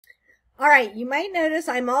All right, you might notice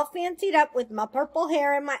I'm all fancied up with my purple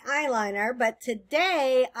hair and my eyeliner, but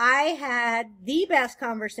today I had the best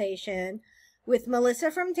conversation with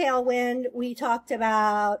Melissa from Tailwind. We talked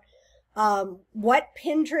about what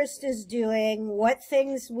Pinterest is doing, what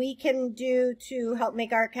things we can do to help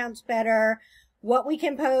make our accounts better, what we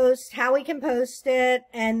can post, how we can post it,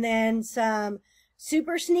 and then some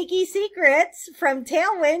super sneaky secrets from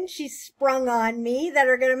Tailwind she sprung on me that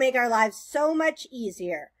are going to make our lives so much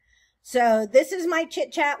easier. So this is my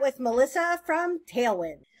chit chat with Melissa from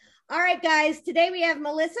Tailwind. All right, guys, today we have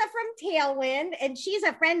Melissa from Tailwind, and she's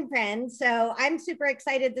a friend, so I'm super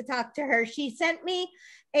excited to talk to her. She sent me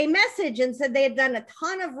a message and said they had done a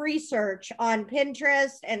ton of research on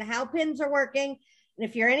Pinterest and how pins are working. And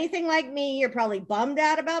if you're anything like me, you're probably bummed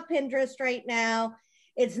out about Pinterest right now.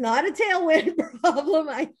 It's not a Tailwind problem.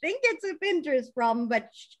 I think it's a Pinterest problem, but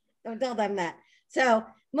don't tell them that. So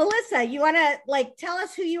Melissa, you want to tell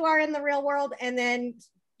us who you are in the real world, and then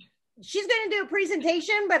she's going to do a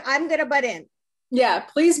presentation, but I'm going to butt in. Yeah,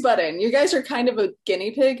 please butt in. You guys are kind of a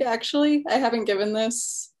guinea pig, actually. I haven't given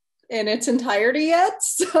this in its entirety yet,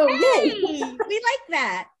 so hey, we like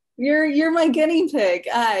that. You're my guinea pig.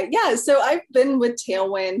 Yeah, so I've been with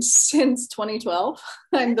Tailwind since 2012.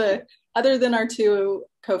 Other than our two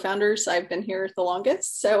co-founders, I've been here the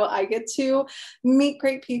longest. So I get to meet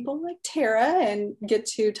great people like Tara and get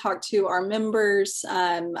to talk to our members.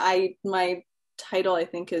 My title, I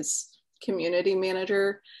think, is community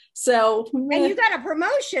manager. So and you got a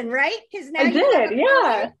promotion, right? Because now I did,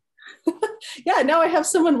 yeah. Yeah, now I have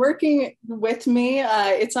someone working with me.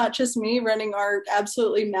 It's not just me running our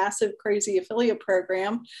absolutely massive, crazy affiliate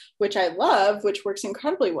program, which I love, which works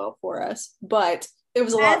incredibly well for us. But it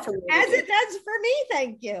was a lot for me. As it does for me,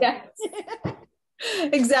 thank you. Yes.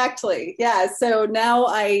 Exactly. Yeah. So now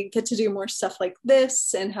I get to do more stuff like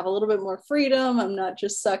this and have a little bit more freedom. I'm not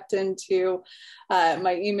just sucked into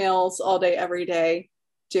my emails all day, every day,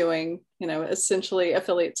 doing, essentially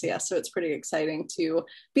affiliates. Yeah. So it's pretty exciting to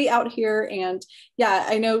be out here. And yeah,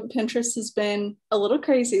 I know Pinterest has been a little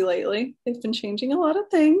crazy lately. They've been changing a lot of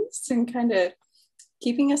things and kind of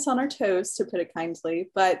keeping us on our toes, to put it kindly,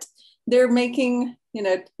 but they're making,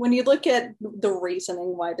 when you look at the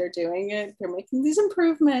reasoning why they're doing it, they're making these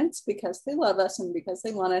improvements because they love us and because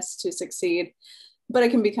they want us to succeed, but it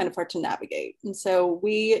can be kind of hard to navigate. And so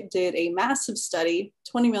we did a massive study,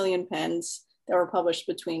 20 million pins that were published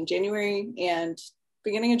between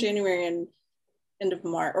beginning of January and end of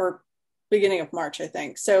March, or beginning of March, I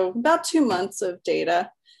think. So about 2 months of data.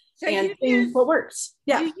 So and what works.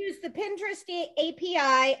 Yeah. You use the Pinterest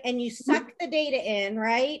API and you suck the data in,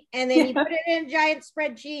 right? And then you put it in a giant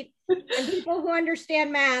spreadsheet, and people who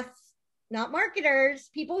understand math, not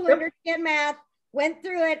marketers, people who understand math went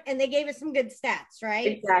through it and they gave us some good stats, right?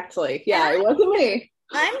 Exactly. Yeah, it wasn't me.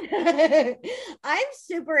 I'm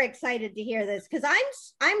super excited to hear this because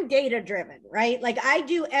I'm data driven, right? Like I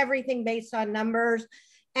do everything based on numbers,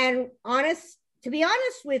 and to be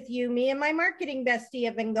honest with you, me and my marketing bestie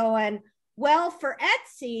have been going, well, for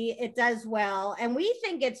Etsy, it does well. And we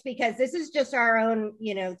think it's because this is just our own,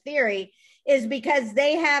 theory, is because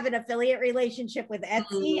they have an affiliate relationship with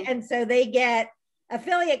Etsy. Mm-hmm. And so they get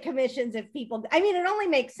affiliate commissions if people, it only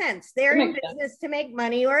makes sense. They're in business to make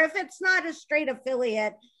money, or if it's not a straight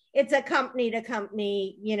affiliate, it's a company to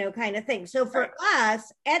company, kind of thing. So for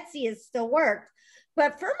us, Etsy has still worked.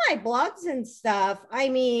 But for my blogs and stuff,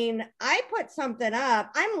 I put something up.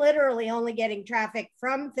 I'm literally only getting traffic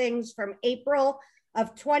from things from April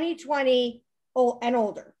of 2020 and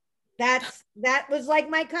older. That was like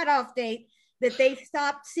my cutoff date that they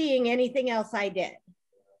stopped seeing anything else I did.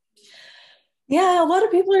 Yeah, a lot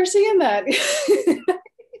of people are seeing that.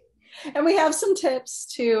 And we have some tips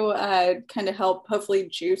to kind of help hopefully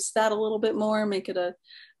juice that a little bit more, make it a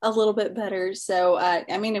little bit better. So,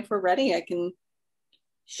 if we're ready, I can...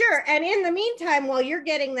 Sure. And in the meantime, while you're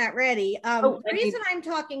getting that ready, the reason I'm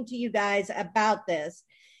talking to you guys about this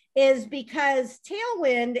is because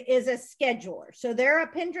Tailwind is a scheduler. So they're a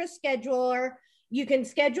Pinterest scheduler. You can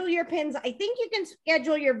schedule your pins. I think you can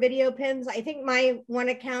schedule your video pins. I think my one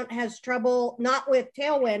account has trouble, not with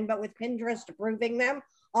Tailwind, but with Pinterest approving them,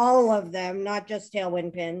 all of them, not just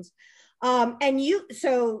Tailwind pins.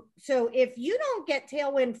 So if you don't get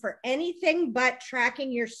Tailwind for anything but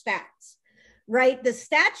tracking your stats, right? The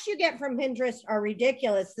stats you get from Pinterest are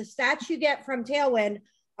ridiculous. The stats you get from Tailwind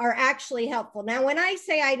are actually helpful. Now, when I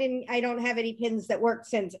say I don't have any pins that work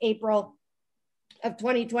since April of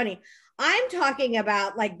 2020, I'm talking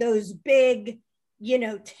about like those big,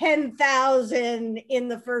 10,000 in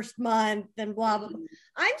the first month and blah, blah, blah.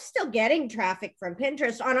 I'm still getting traffic from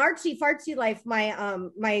Pinterest on Artsy Fartsy Life.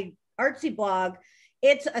 My artsy blog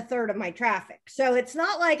it's a third of my traffic. So it's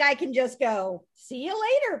not like I can just go, see you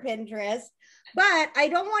later, Pinterest. But I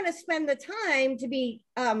don't want to spend the time to be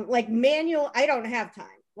like manual. I don't have time.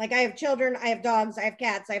 Like I have children, I have dogs, I have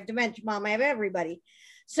cats, I have dementia mom, I have everybody.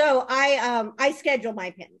 So I schedule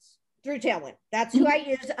my pins through Tailwind. That's who I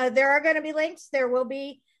use. There are going to be links. There will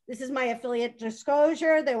be. This is my affiliate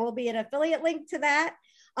disclosure. There will be an affiliate link to that.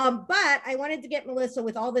 But I wanted to get Melissa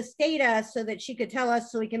with all this data so that she could tell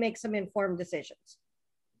us so we can make some informed decisions.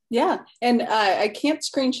 Yeah. And I can't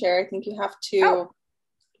screen share. I think you have to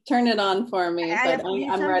turn it on for me, but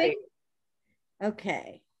I'm ready.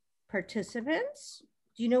 Okay. Participants.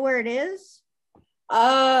 Do you know where it is?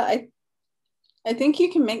 I think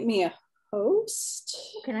you can make me a host.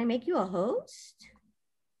 Can I make you a host?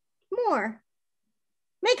 More.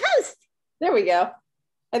 Make host. There we go.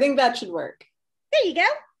 I think that should work. There you go.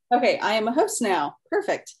 Okay, I am a host now.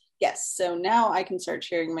 Perfect. Yes, so now I can start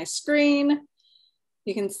sharing my screen.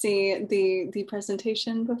 You can see the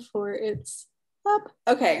presentation before it's up.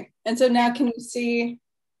 Okay, and so now can you see?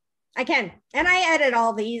 I can. And I edit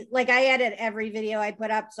all these. Like I edit every video I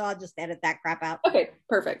put up, so I'll just edit that crap out. Okay,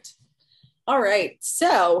 perfect. All right,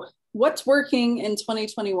 so what's working in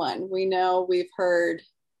 2021? We know we've heard,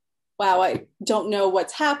 wow, I don't know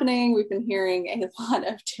what's happening. We've been hearing a lot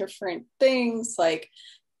of different things like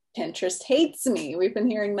Pinterest hates me. We've been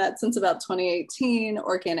hearing that since about 2018.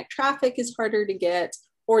 Organic traffic is harder to get,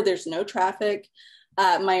 or there's no traffic.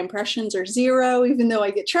 My impressions are 0, even though I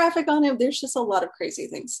get traffic on it. There's just a lot of crazy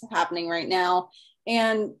things happening right now.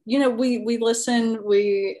 And, you know, we listen,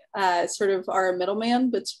 we sort of are a middleman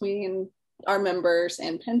between our members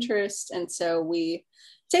and Pinterest. And so we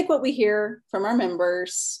take what we hear from our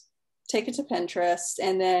members, take it to Pinterest,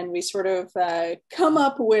 and then we sort of come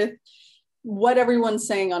up with what everyone's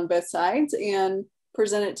saying on both sides and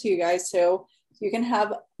present it to you guys so you can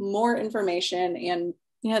have more information and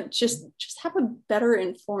just have a better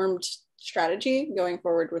informed strategy going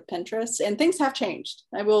forward with Pinterest. And things have changed.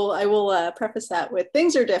 I will preface that with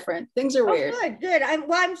things are different. Things are weird. Good. I'm so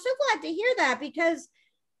glad to hear that, because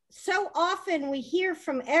so often we hear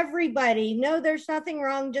from everybody, no, there's nothing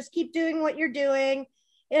wrong. Just keep doing what you're doing.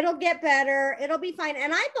 It'll get better. It'll be fine.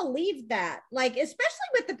 And I believed that, like, especially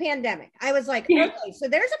with the pandemic. I was like, okay, so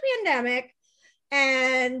there's a pandemic.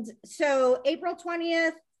 And so April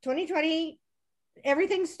 20th, 2020,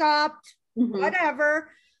 everything stopped, whatever.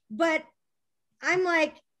 But I'm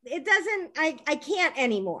like, it doesn't, I can't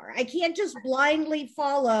anymore. I can't just blindly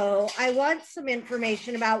follow. I want some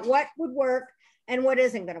information about what would work and what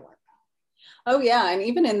isn't going to work. Oh yeah. And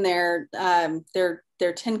even in their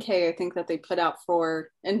 10K, I think that they put out for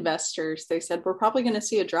investors, they said, we're probably going to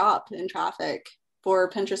see a drop in traffic for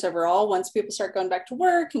Pinterest overall once people start going back to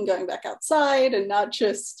work and going back outside and not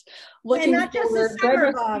just looking and not just the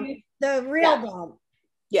summer bomb, the real bomb.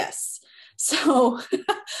 Yes. So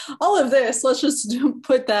all of this, let's just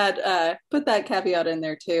put that caveat in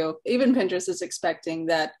there too. Even Pinterest is expecting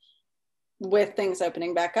that with things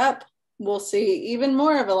opening back up, we'll see even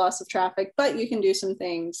more of a loss of traffic, but you can do some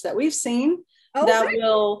things that we've seen that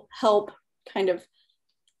will help kind of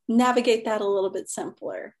navigate that a little bit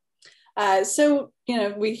simpler. So,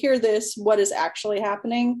 we hear this, what is actually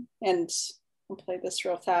happening? And I'll play this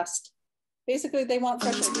real fast. Basically, they want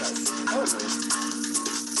fresh ideas.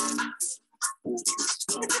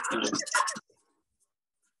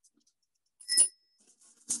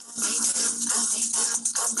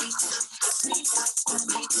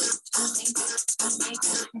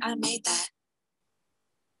 I made that.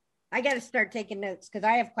 I got to start taking notes because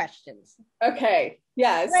I have questions. Okay.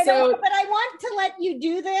 Yeah. But I want to let you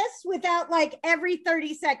do this without like every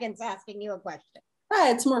 30 seconds asking you a question.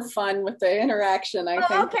 It's more fun with the interaction, I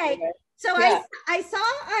think. Okay. So yeah. I saw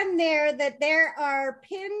on there that there are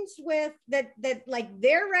pins with that like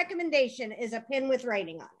their recommendation is a pin with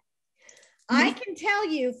writing on it. I can tell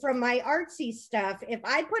you from my artsy stuff, if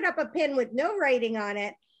I put up a pin with no writing on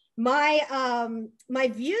it,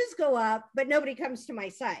 my views go up, but nobody comes to my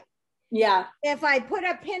site. Yeah. If I put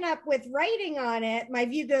a pin up with writing on it, my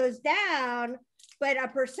view goes down, but a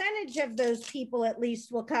percentage of those people at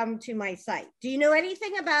least will come to my site. Do you know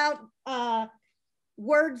anything about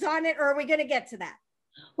words on it, or are we going to get to that?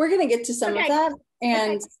 We're going to get to some of that.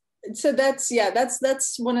 And so that's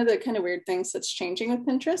one of the kind of weird things that's changing with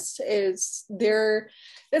Pinterest is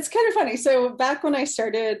it's kind of funny. So back when I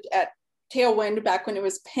started at Tailwind, back when it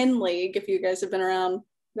was Pin League, if you guys have been around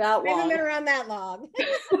that long. I haven't been around that long.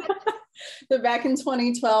 But back in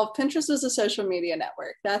 2012, Pinterest was a social media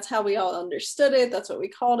network. That's how we all understood it. That's what we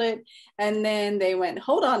called it. And then they went,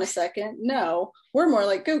 hold on a second. No, we're more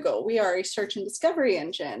like Google. We are a search and discovery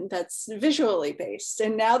engine that's visually based.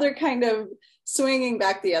 And now they're kind of swinging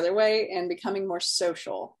back the other way and becoming more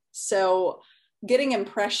social. So getting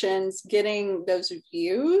impressions, getting those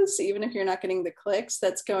views, even if you're not getting the clicks,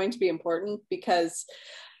 that's going to be important, because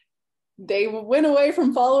they went away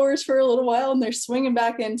from followers for a little while and they're swinging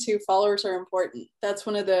back into followers are important. That's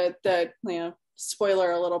one of the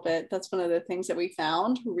spoiler a little bit. That's one of the things that we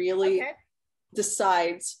found really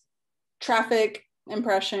decides traffic,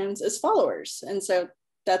 impressions is followers. And so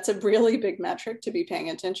that's a really big metric to be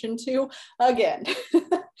paying attention to again.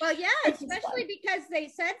 Well, yeah, especially because they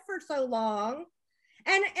said for so long.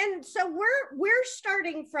 And so we're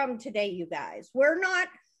starting from today, you guys. We're not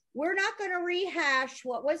going to rehash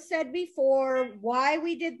what was said before, why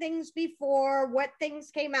we did things before, what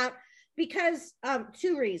things came out, because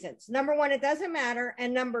two reasons. Number one, it doesn't matter.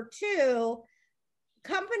 And number two,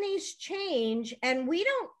 companies change and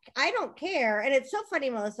I don't care. And it's so funny,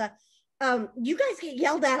 Melissa. You guys get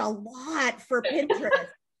yelled at a lot for Pinterest,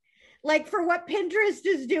 like for what Pinterest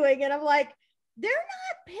is doing. And I'm like, they're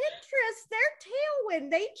not Pinterest, they're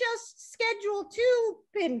Tailwind. They just schedule to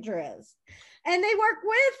Pinterest and they work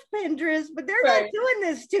with Pinterest, but they're not doing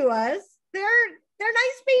this to us. They're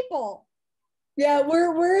nice people. Yeah,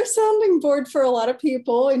 we're a sounding board for a lot of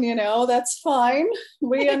people, and that's fine.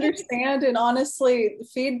 We understand, and honestly,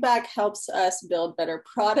 feedback helps us build better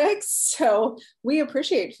products. So we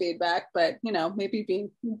appreciate feedback, but maybe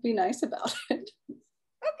be nice about it.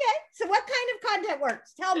 Okay, so what kind of content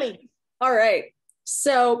works? Tell me. All right.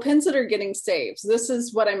 So pins that are getting saved. This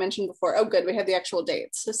is what I mentioned before. Oh, good. We have the actual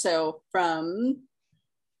dates. So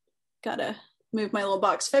gotta move my little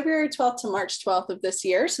box, February 12th to March 12th of this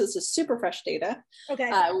year. So this is super fresh data. Okay.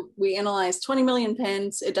 We analyzed 20 million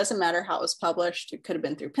pins. It doesn't matter how it was published. It could have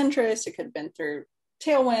been through Pinterest. It could have been through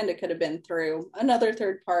Tailwind. It could have been through another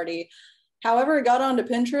third party. However it got onto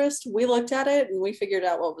Pinterest, we looked at it and we figured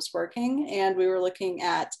out what was working. And we were looking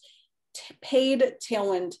at paid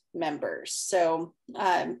Tailwind members. So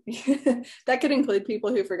that could include people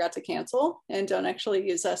who forgot to cancel and don't actually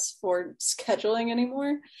use us for scheduling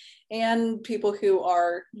anymore, and people who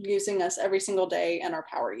are using us every single day and are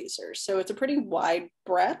power users. So it's a pretty wide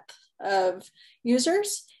breadth of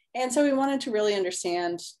users. And so we wanted to really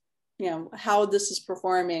understand, how this is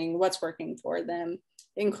performing, what's working for them,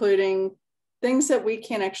 including things that we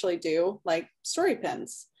can actually do, like story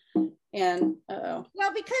pins. And well,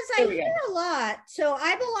 because I hear a lot. So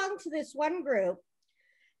I belong to this one group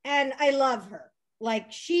and I love her.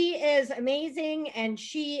 Like, she is amazing, and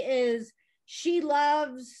she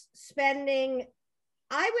loves spending,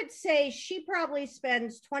 I would say she probably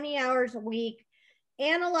spends 20 hours a week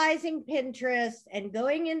analyzing Pinterest and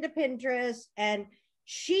going into Pinterest, and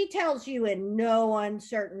she tells you in no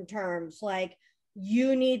uncertain terms, like,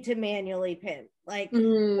 you need to manually pin. Like,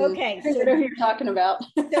 okay, so I know who you're talking about.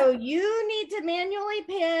 So you need to manually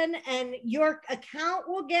pin, and your account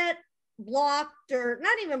will get blocked, or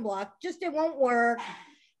not even blocked, just it won't work,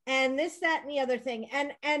 and this, that, and the other thing.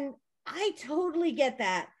 And I totally get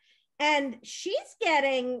that. And she's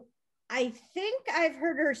getting, I think I've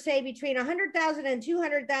heard her say, between 100,000 and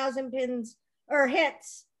 200,000 pins or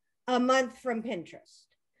hits a month from Pinterest.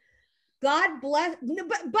 God bless,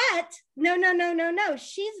 but no.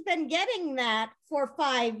 She's been getting that for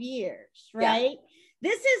 5 years, right? Yeah.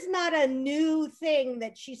 This is not a new thing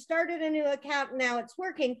that she started a new account and now it's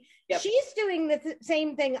working. Yep. She's doing the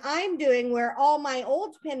same thing I'm doing, where all my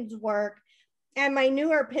old pins work and my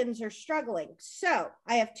newer pins are struggling. So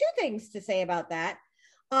I have two things to say about that.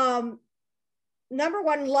 Number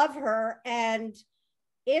one, love her. And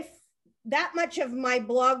if that much of my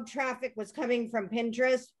blog traffic was coming from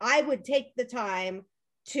Pinterest, I would take the time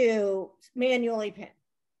to manually pin,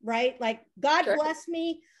 right? Like, God bless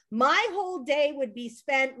me. My whole day would be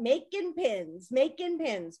spent making pins,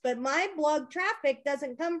 but my blog traffic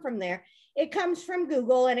doesn't come from there. It comes from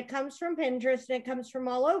Google, and it comes from Pinterest, and it comes from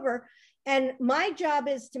all over. And my job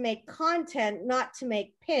is to make content, not to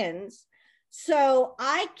make pins. So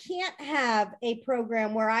I can't have a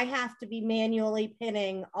program where I have to be manually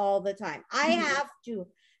pinning all the time. I have to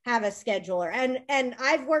have a scheduler. And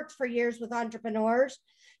I've worked for years with entrepreneurs,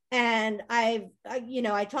 and I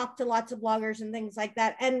talked to lots of bloggers and things like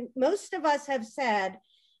that. And most of us have said,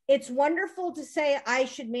 it's wonderful to say I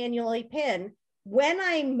should manually pin. When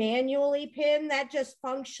I manually pin, that just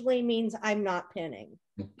functionally means I'm not pinning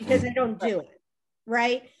because I don't do it,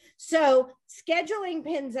 right? So scheduling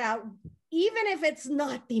pins out, even if it's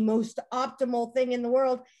not the most optimal thing in the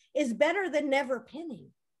world, is better than never pinning.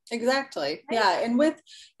 Exactly. Yeah. And with,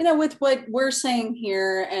 you know, with what we're saying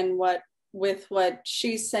here and with what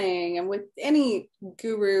she's saying and with any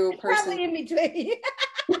guru person, probably in between.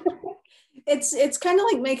 it's kind of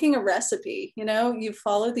like making a recipe. You know, you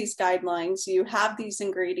follow these guidelines, you have these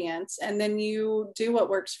ingredients, and then you do what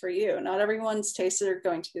works for you. Not everyone's tastes are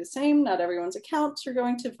going to be the same. Not everyone's accounts are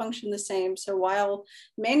going to function the same. So while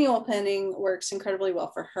manual pinning works incredibly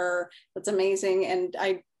well for her, that's amazing. And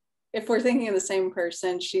if we're thinking of the same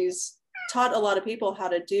person, she's taught a lot of people how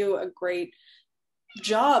to do a great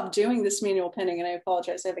job doing this manual pinning. And I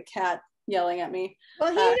apologize, I have a cat yelling at me.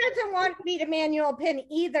 Well, he doesn't want me to manual pin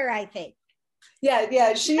either, I think.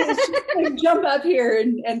 Yeah, she's going to jump up here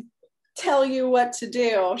and tell you what to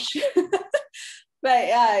do. But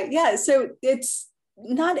yeah, so it's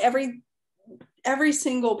not every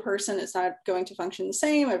single person is not going to function the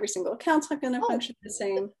same. Every single account's not going to function the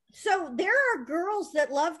same. So there are girls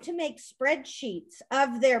that love to make spreadsheets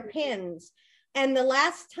of their pins. And the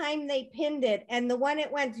last time they pinned it and the one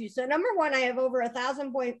it went to. So number one, I have over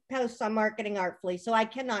 1,000 posts on Marketing Artfully, so I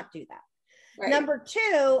cannot do that. Right. Number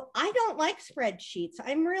two, I don't like spreadsheets.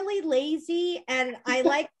 I'm really lazy and I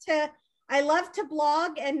love to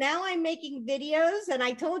blog, and now I'm making videos, and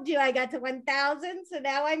I told you I got to 1,000. So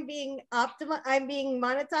now I'm being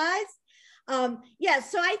monetized. Yeah.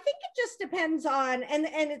 So I think it just depends on, and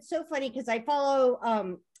it's so funny because I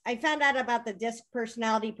found out about the DISC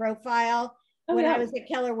personality profile when I was at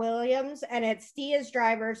Keller Williams, and it's D as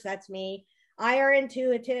drivers. That's me. I are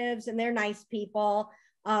intuitives and they're nice people.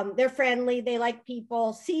 They're friendly. They like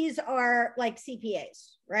people. C's are like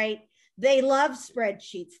CPAs, right? They love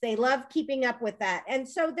spreadsheets. They love keeping up with that. And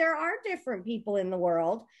so there are different people in the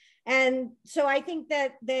world. And so I think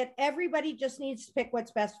that everybody just needs to pick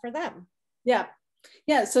what's best for them. Yeah.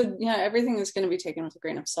 Yeah. So yeah, everything is going to be taken with a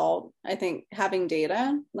grain of salt. I think having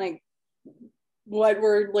data, like what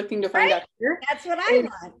we're looking to find out here. That's what I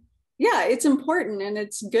want. Yeah, it's important, and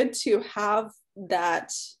it's good to have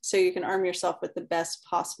that so you can arm yourself with the best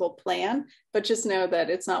possible plan, but just know that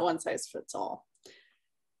it's not one size fits all.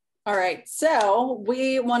 All right, so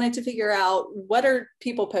we wanted to figure out what are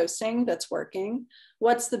people posting that's working,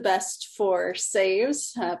 what's the best for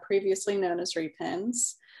saves, previously known as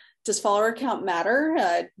repins. Does follower count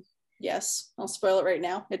matter? Yes, I'll spoil it right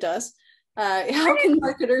now, it does. How can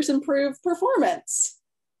marketers improve performance?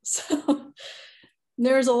 So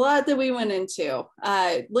there's a lot that we went into.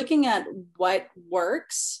 Looking at what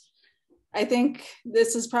works, I think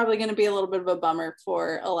this is probably going to be a little bit of a bummer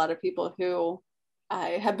for a lot of people who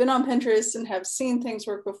have been on Pinterest and have seen things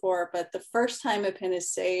work before, but the first time a pin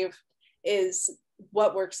is saved is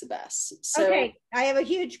what works the best. So, okay, I have a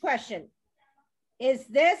huge question. Is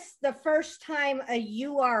this the first time a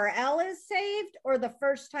URL is saved or the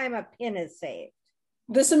first time a pin is saved?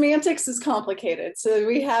 The semantics is complicated. So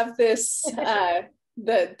we have this,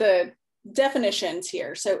 the definitions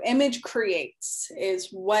here. So image creates is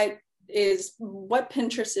what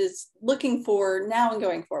Pinterest is looking for now and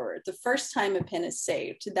going forward. The first time a pin is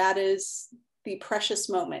saved, that is the precious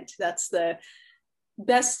moment. That's the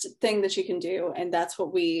best thing that you can do. And that's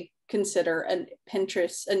what we consider an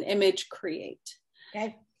image create.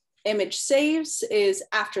 Okay. Image saves is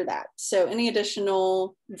after that. So any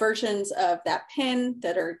additional versions of that pin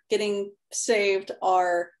that are getting saved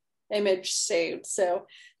are image saved. So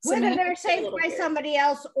whether they're saved by somebody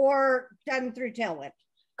else or done through Tailwind.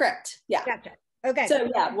 Correct. Yeah. Gotcha. Okay. So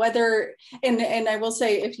yeah, whether, and I will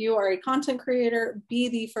say, if you are a content creator, be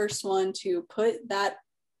the first one to put that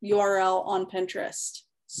URL on Pinterest.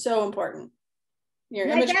 So important.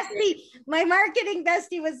 My marketing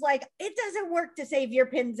bestie was like, it doesn't work to save your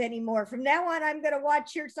pins anymore. From now on, I'm going to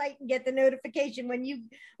watch your site and get the notification when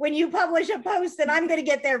you publish a post, and I'm going to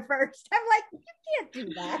get there first. I'm like, you can't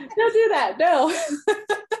do that. Don't do that. No.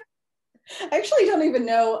 I actually don't even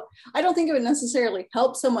know. I don't think it would necessarily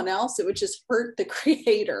help someone else. It would just hurt the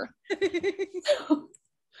creator.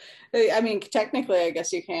 I mean, technically, I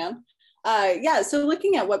guess you can. Yeah, so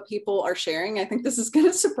looking at what people are sharing, I think this is going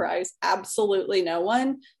to surprise absolutely no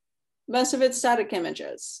one. Most of it's static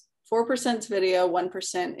images. 4% is video,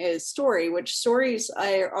 1% is story, which stories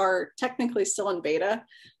are technically still in beta.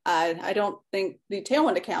 I don't think the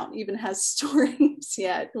Tailwind account even has stories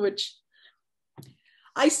yet, which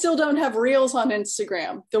I still don't have reels on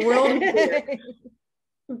Instagram. The world is weird.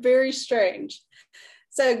 Very strange.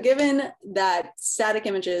 So given that static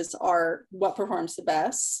images are what performs the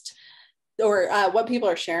best, or what people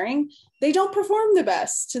are sharing, they don't perform the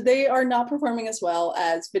best. They are not performing as well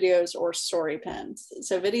as videos or story pins.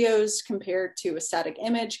 So videos compared to a static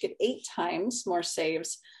image get 8 times more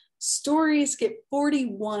saves. Stories get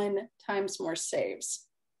 41 times more saves.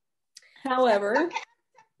 However,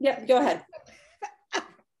 Yep, go ahead.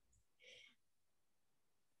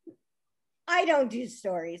 I don't do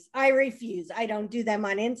stories. I refuse. I don't do them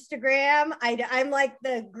on Instagram. I'm like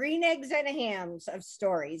the green eggs and hams of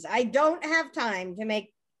stories. I don't have time to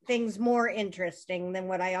make things more interesting than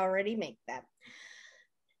what I already make them.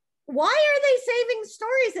 Why are they saving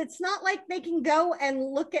stories? It's not like they can go and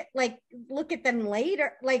look at them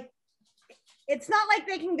later. Like, it's not like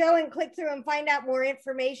they can go and click through and find out more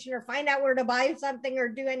information or find out where to buy something or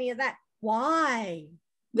do any of that. Why?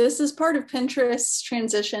 This is part of Pinterest's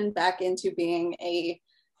transition back into being a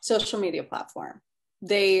social media platform.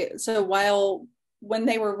 When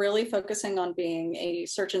they were really focusing on being a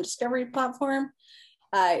search and discovery platform,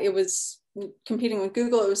 it was competing with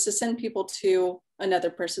Google. It was to send people to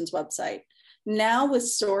another person's website. Now with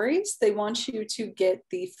stories, they want you to get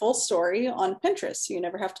the full story on Pinterest, so you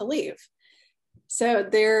never have to leave. So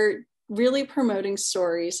they're really promoting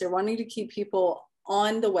stories. They're wanting to keep people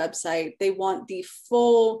on the website. They want the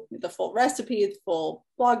full recipe, the full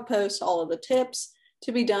blog post, all of the tips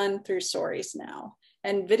to be done through stories now.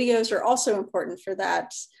 And videos are also important for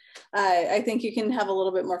that. I think you can have a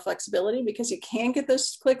little bit more flexibility because you can get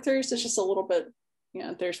those click-throughs. It's just a little bit,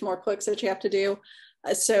 there's more clicks that you have to do.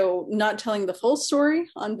 So not telling the full story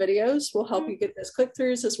on videos will help you get those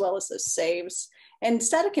click-throughs as well as those saves. And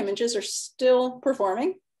static images are still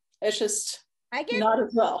performing. It's just not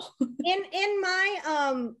as well. in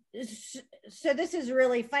my so this is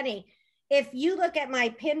really funny. If you look at my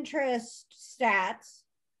Pinterest stats,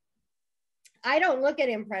 I don't look at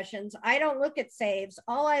impressions. I don't look at saves.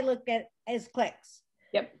 All I look at is clicks.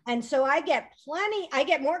 Yep. And so I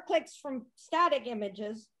get more clicks from static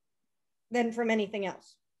images than from anything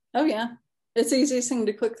else. Oh yeah. It's the easiest thing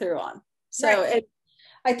to click through on. So right.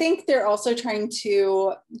 I think they're also trying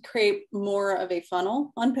to create more of a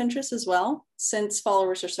funnel on Pinterest as well, since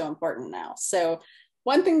followers are so important now. So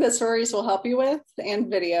one thing that stories will help you with,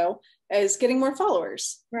 and video, is getting more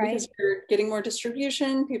followers. Right. Because you're getting more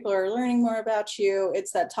distribution, people are learning more about you.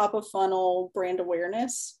 It's that top of funnel brand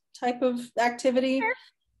awareness type of activity. Sure.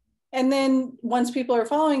 And then once people are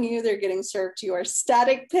following you, they're getting served your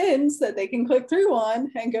static pins that they can click through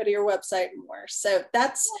on and go to your website more. So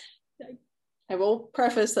I will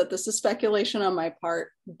preface that this is speculation on my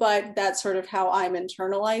part, but that's sort of how I'm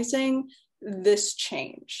internalizing this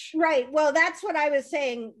change. Right. Well, that's what I was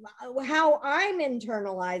saying, how I'm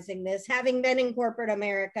internalizing this, having been in corporate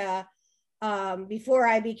America before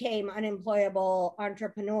I became unemployable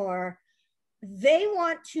entrepreneur. They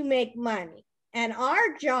want to make money. And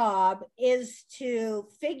our job is to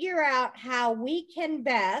figure out how we can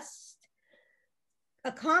best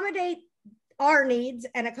accommodate our needs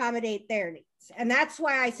and accommodate their needs. And that's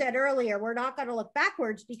why I said earlier, we're not going to look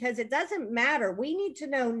backwards, because it doesn't matter. We need to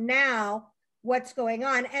know now what's going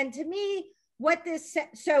on. And to me,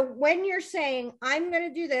 so when you're saying, I'm going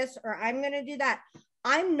to do this or I'm going to do that,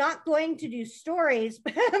 I'm not going to do stories,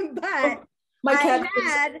 but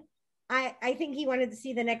I think he wanted to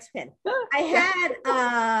see the next pin. I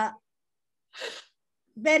had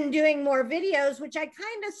been doing more videos, which I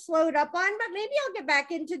kind of slowed up on, but maybe I'll get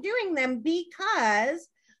back into doing them because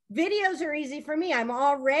videos are easy for me. I'm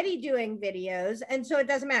already doing videos, and so it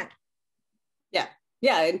doesn't matter. Yeah.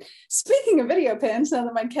 Yeah. And speaking of video pins, now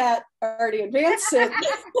that my cat already advanced it.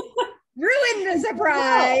 Ruined the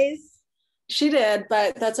surprise. She did,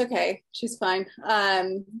 but that's okay. She's fine.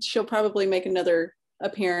 She'll probably make another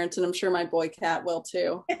appearance, and I'm sure my boy cat will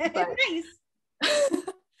too. But, nice.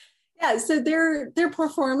 Yeah, so they're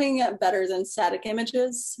performing better than static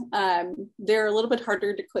images. They're a little bit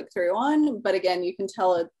harder to click through on, but again, you can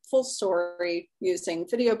tell a full story using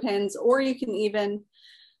video pins, or you can even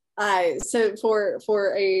so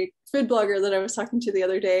for a food blogger that I was talking to the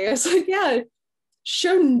other day, I was like, yeah,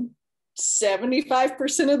 show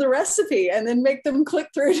 75% of the recipe and then make them click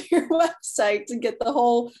through to your website to get the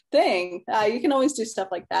whole thing. You can always do stuff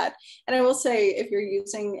like that. And I will say, if you're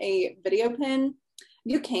using a video pin,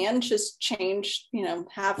 you can just change,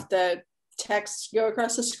 have the text go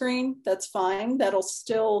across the screen. That's fine. That'll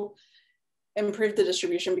still improve the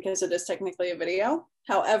distribution because it is technically a video.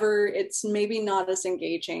 However, it's maybe not as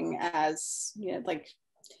engaging as, like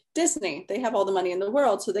Disney. They have all the money in the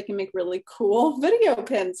world, so they can make really cool video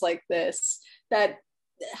pins like this that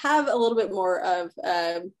have a little bit more of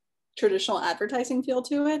a traditional advertising feel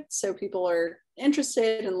to it. So people are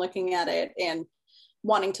interested in looking at it and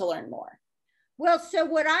wanting to learn more. Well, so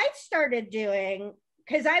what I started doing,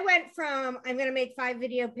 because I went from, I'm going to make 5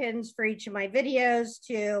 video pins for each of my videos,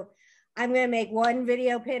 to I'm going to make 1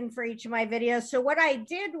 video pin for each of my videos. So what I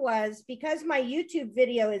did was, because my YouTube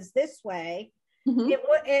video is this way,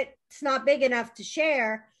 it's not big enough to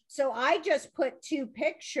share. So I just put 2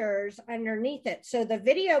 pictures underneath it. So the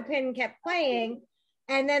video pin kept playing,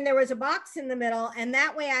 and then there was a box in the middle. And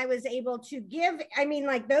that way I was able to give, I mean,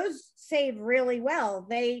 like those save really well.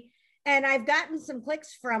 And I've gotten some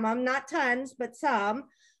clicks from them, not tons, but some,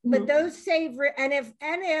 but those save. And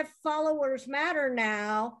if followers matter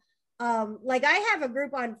now, like I have a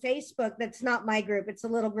group on Facebook that's not my group. It's a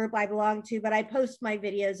little group I belong to, but I post my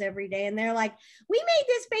videos every day. And they're like, we made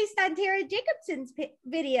this based on Tara Jacobson's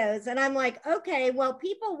videos. And I'm like, okay, well,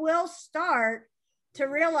 people will start to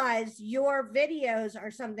realize your videos are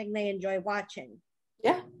something they enjoy watching.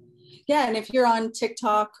 Yeah. Yeah. And if you're on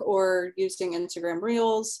TikTok or using Instagram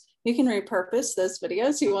Reels, you can repurpose those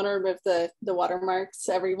videos. You want to remove the watermarks.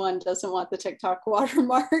 Everyone doesn't want the TikTok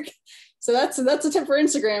watermark. So that's a tip for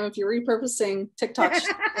Instagram if you're repurposing TikTok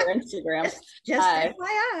for Instagram. Just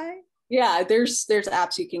FYI. Yeah, there's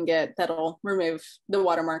apps you can get that'll remove the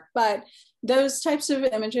watermark, but those types of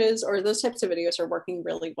images or those types of videos are working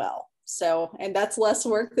really well. So, and that's less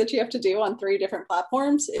work that you have to do on 3 different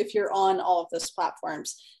platforms if you're on all of those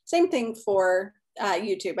platforms. Same thing for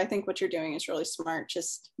YouTube. I think what you're doing is really smart,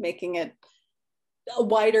 just making it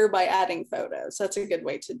wider by adding photos. That's a good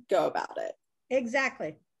way to go about it.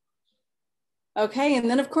 Exactly. Okay. And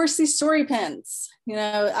then of course these story pins,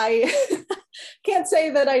 I can't say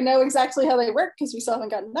that I know exactly how they work because we still haven't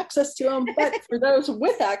gotten access to them, but for those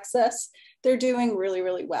with access, they're doing really,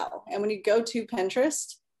 really well. And when you go to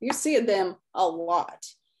Pinterest, you see them a lot.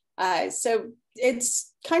 So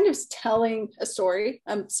it's kind of telling a story,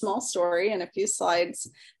 a small story and a few slides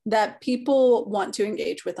that people want to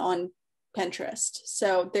engage with on Pinterest.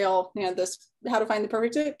 So they'll, this how to find the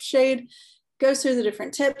perfect shade goes through the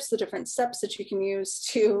different tips, the different steps that you can use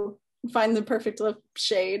to find the perfect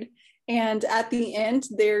shade. And at the end,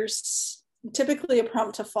 there's typically a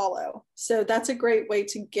prompt to follow. So that's a great way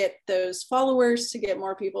to get those followers, to get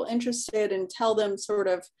more people interested and tell them sort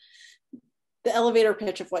of the elevator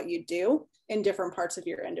pitch of what you do in different parts of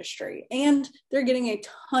your industry. And they're getting a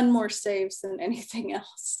ton more saves than anything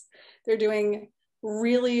else. They're doing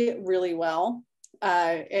really, really well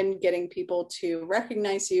in getting people to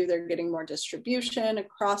recognize you. They're getting more distribution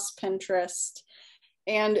across Pinterest.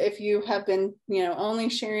 And if you have been, only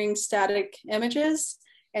sharing static images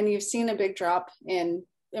and you've seen a big drop in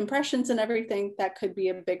impressions and everything, that could be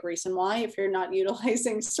a big reason why, if you're not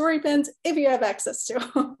utilizing story pins, if you have access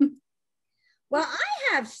to them. Well,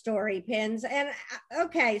 I have story pins. And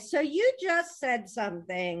okay, so you just said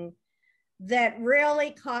something that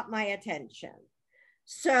really caught my attention.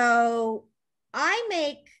 So I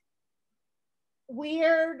make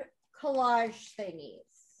weird collage thingies,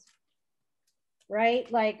 right?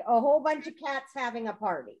 Like a whole bunch of cats having a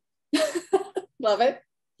party. Love it.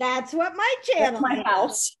 That's what my channel is. My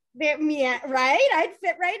house. Yeah, right? I'd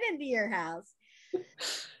fit right into your house.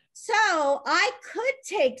 So I could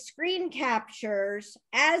take screen captures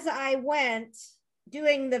as I went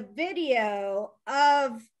doing the video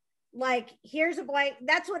of like, here's a blank.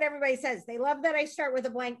 That's what everybody says. They love that I start with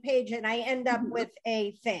a blank page and I end up with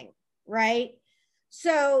a thing, right?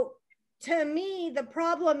 So to me, the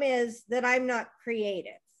problem is that I'm not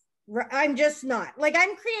creative. I'm just not. Like,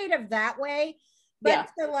 I'm creative that way, but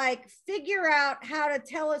to like figure out how to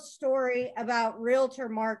tell a story about realtor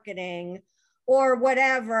marketing or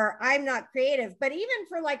whatever, I'm not creative. But even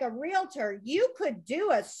for like a realtor, you could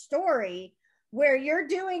do a story where you're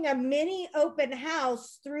doing a mini open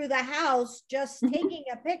house through the house, just taking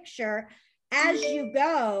a picture as you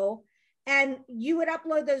go, and you would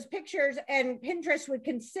upload those pictures and Pinterest would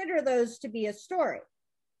consider those to be a story.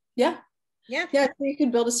 Yeah. Yeah. Yeah. So you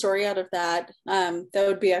could build a story out of that. That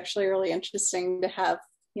would be actually really interesting to have,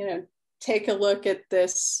 take a look at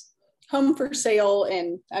this home for sale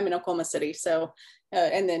I'm in Oklahoma City. So,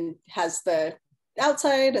 and then has the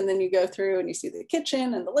outside, and then you go through and you see the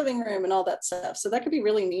kitchen and the living room and all that stuff. So that could be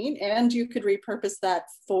really neat. And you could repurpose that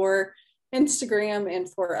for Instagram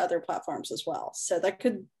and for other platforms as well. So that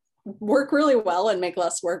could work really well and make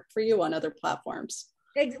less work for you on other platforms.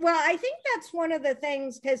 Well, I think that's one of the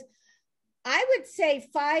things, because I would say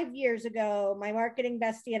 5 years ago, my marketing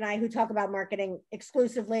bestie and I, who talk about marketing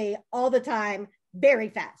exclusively all the time, very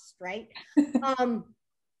fast, right?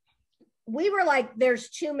 We were like, there's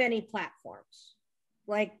too many platforms.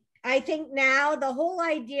 Like, I think now the whole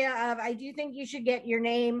idea of, I do think you should get your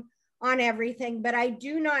name on everything, but I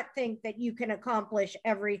do not think that you can accomplish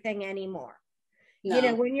everything anymore.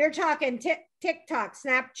 No. When you're talking TikTok,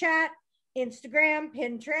 Snapchat, Instagram,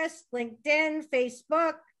 Pinterest, LinkedIn,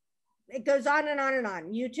 Facebook, it goes on and on and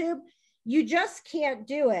on. YouTube, you just can't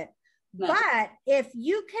do it. No. But if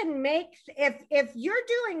you can if you're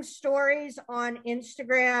doing stories on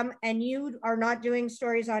Instagram and you are not doing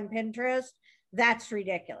stories on Pinterest, that's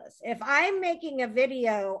ridiculous. If I'm making a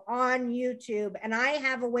video on YouTube and I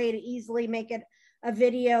have a way to easily make it a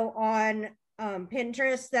video on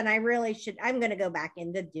Pinterest, then I really should, I'm going to go back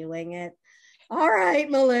into doing it. All right,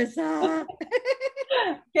 Melissa.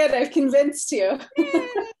 Good, I've convinced you.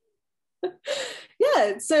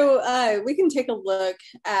 Yeah, so we can take a look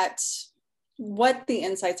at what the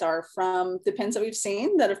insights are from the pins that we've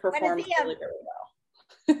seen that have performed really,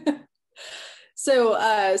 really well.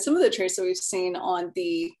 So some of the traits that we've seen on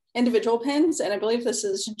the individual pins, and I believe this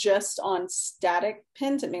is just on static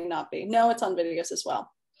pins, it may not be. No, it's on videos as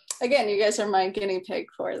well. Again, you guys are my guinea pig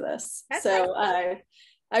for this. That's so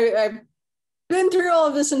I've been through all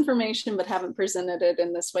of this information, but haven't presented it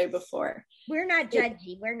in this way before. We're not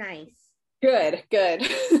judgy, we're nice. Good.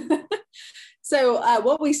 So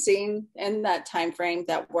what we've seen in that time frame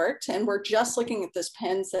that worked, and we're just looking at those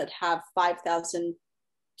pins that have 5,000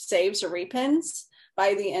 saves or repins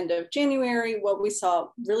by the end of January. What we saw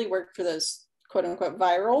really worked for those quote unquote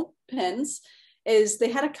viral pins is they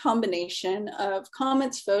had a combination of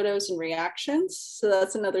comments, photos, and reactions. So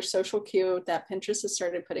that's another social cue that Pinterest has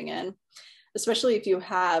started putting in, especially if you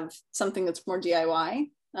have something that's more DIY,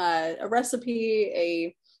 a recipe,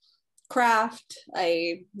 a craft,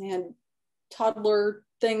 a toddler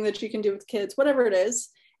thing that you can do with kids, whatever it is.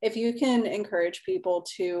 If you can encourage people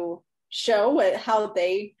to show how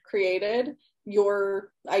they created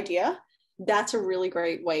your idea, that's a really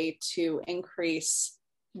great way to increase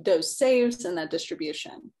those saves and that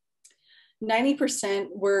distribution. 90%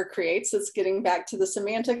 were creates. It's getting back to the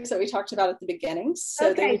semantics that we talked about at the beginning. So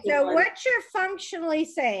okay, so what you're functionally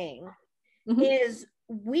saying is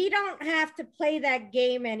we don't have to play that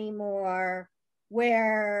game anymore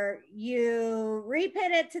where you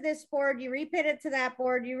repin it to this board, you repin it to that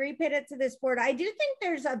board, you repin it to this board. I do think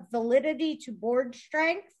there's a validity to board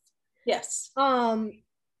strength. Yes.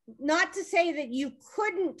 Not to say that you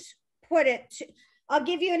couldn't put it to, I'll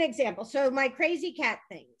give you an example. So my crazy cat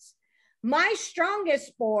things. My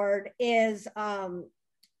strongest board is my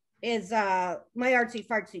artsy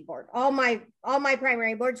fartsy board. All my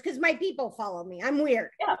primary boards, because my people follow me. I'm weird.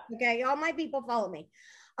 Yeah. Okay. All my people follow me.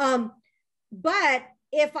 But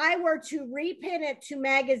if I were to repin it to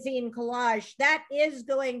magazine collage, that is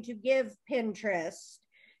going to give Pinterest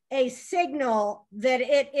a signal that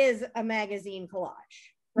it is a magazine collage,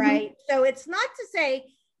 right? So it's not to say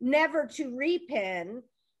never to repin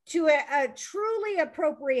to a truly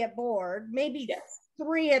appropriate board, maybe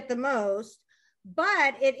 3 at the most,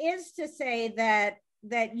 but it is to say that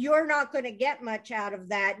you're not going to get much out of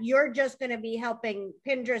that. You're just going to be helping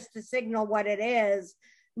Pinterest to signal what it is,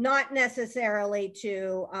 not necessarily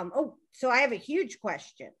to, so I have a huge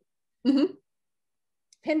question.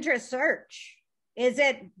 Pinterest search, is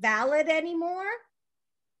it valid anymore?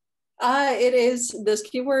 It is. Those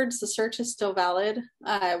keywords, the search is still valid.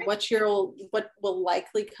 What will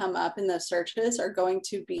likely come up in those searches are going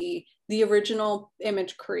to be the original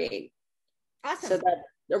image create. Awesome. So that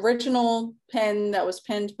original pin that was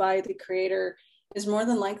pinned by the creator is more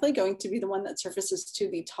than likely going to be the one that surfaces to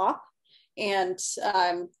the top. And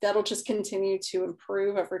that'll just continue to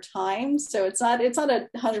improve over time. So it's not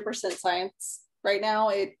 100% science right now.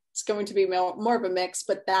 It's going to be more of a mix,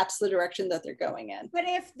 but that's the direction that they're going in. But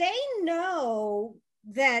if they know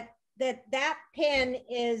that pin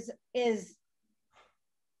is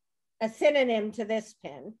a synonym to this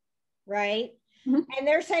pin, right? And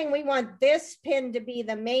they're saying we want this pin to be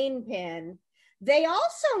the main pin, they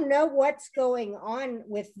also know what's going on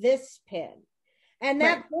with this pin. And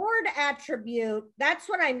that board attribute, that's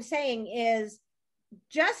what I'm saying is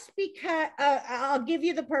just because, I'll give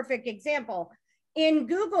you the perfect example. In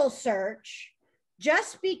Google search,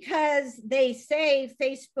 just because they say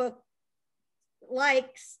Facebook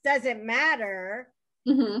likes doesn't matter,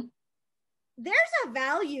 there's a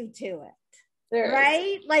value to it,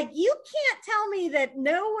 right? Like you can't tell me that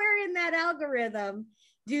nowhere in that algorithm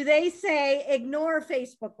do they say ignore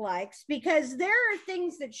Facebook likes, because there are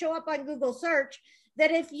things that show up on Google search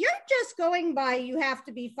that if you're just going by, you have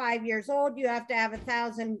to be 5 years old, you have to have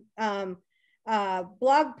 1,000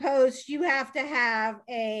 blog posts, you have to have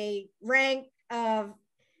a rank of,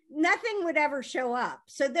 nothing would ever show up.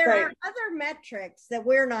 So there are other metrics that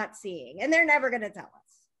we're not seeing, and they're never going to tell us.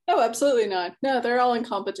 Oh, absolutely not. No, they're all in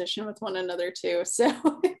competition with one another too. So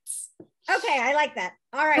it's okay. I like that.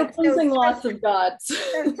 All right. So lots of gods.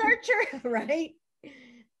 So searcher, right?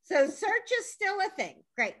 So search is still a thing.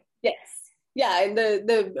 Great. Yes. Yeah. And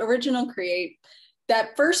the original create,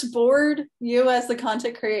 that first board, you as the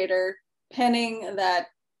content creator pinning that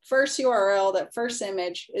first URL, that first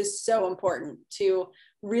image is so important to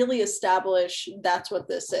really establish that's what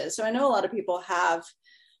this is. So I know a lot of people have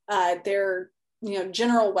their,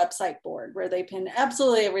 general website board where they pin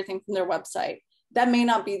absolutely everything from their website. That may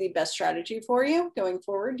not be the best strategy for you going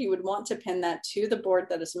forward. You would want to pin that to the board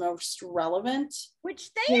that is most relevant. Which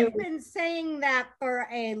they have been saying that for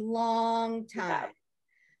a long time. Yeah.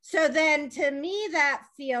 So then to me, that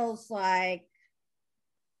feels like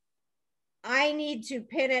I need to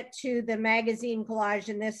pin it to the magazine collage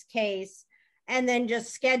in this case, and then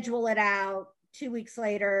just schedule it out 2 weeks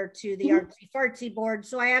later to the Artsy Fartsy board.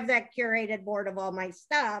 So I have that curated board of all my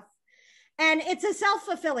stuff. And it's a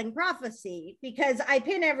self-fulfilling prophecy because I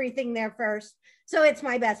pin everything there first. So it's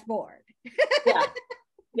my best board. Yeah.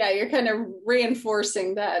 Yeah, you're kind of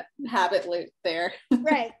reinforcing that habit loop there.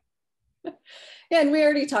 Right. Yeah, and we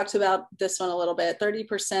already talked about this one a little bit.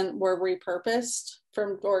 30% were repurposed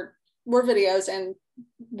were videos and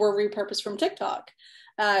were repurposed from TikTok.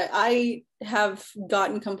 I have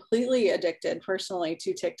gotten completely addicted personally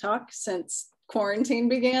to TikTok since quarantine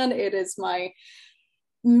began. It is my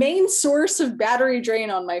main source of battery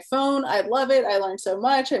drain on my phone. I love it. I learned so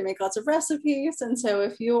much. I make lots of recipes. And so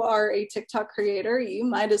if you are a TikTok creator, you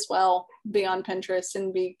might as well be on Pinterest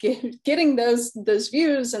and be getting those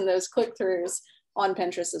views and those click-throughs on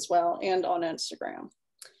Pinterest as well and on Instagram.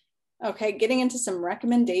 Okay, getting into some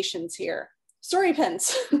recommendations here. Story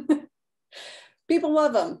pins. People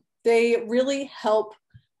love them. They really help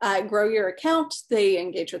grow your account. They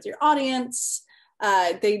engage with your audience.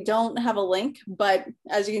 They don't have a link, but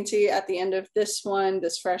as you can see at the end of this one,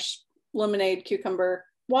 this fresh lemonade cucumber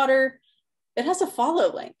water, it has a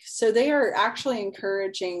follow link. So they are actually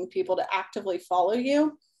encouraging people to actively follow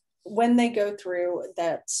you when they go through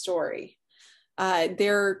that story.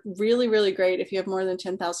 They're really, really great if you have more than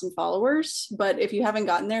 10,000 followers, but if you haven't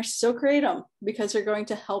gotten there, still create them because they're going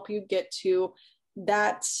to help you get to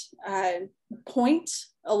that point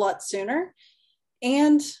a lot sooner.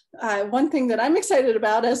 And one thing that I'm excited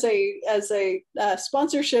about as a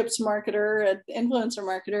sponsorships marketer, an influencer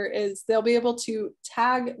marketer, is they'll be able to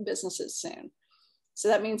tag businesses soon. So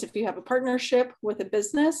that means if you have a partnership with a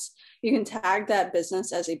business, you can tag that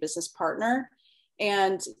business as a business partner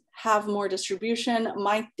and have more distribution.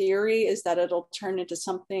 My theory is that it'll turn into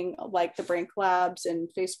something like the Brand Collabs and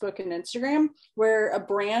Facebook and Instagram, where a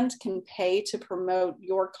brand can pay to promote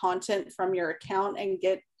your content from your account and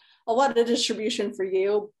get a lot of distribution for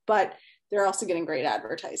you, but they're also getting great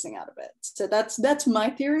advertising out of it. So that's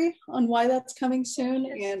my theory on why that's coming soon,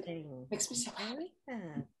 and makes me so happy.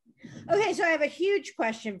 Okay, so I have a huge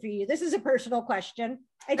question for you. This is a personal question.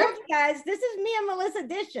 I told you guys, this is me and Melissa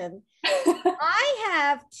edition. I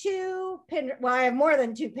have I have more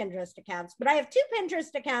than 2 Pinterest accounts, but I have 2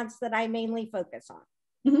 Pinterest accounts that I mainly focus on.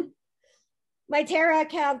 Mm-hmm. My Tara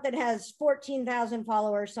account that has 14,000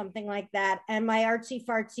 followers, something like that, and my Artsy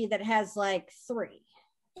Fartsy that has like 3.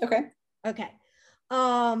 Okay.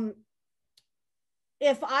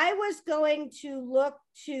 If I was going to look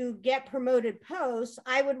to get promoted posts,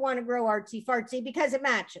 I would want to grow Artsy Fartsy because it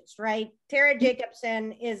matches, right? Tara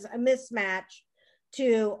Jacobson is a mismatch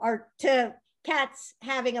to cats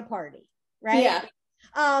having a party, right? Yeah.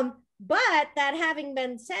 But that having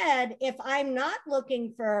been said, if I'm not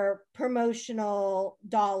looking for promotional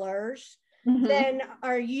dollars, then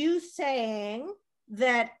are you saying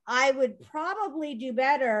that I would probably do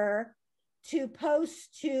better to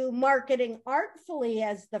post to Marketing Artfully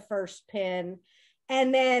as the first pin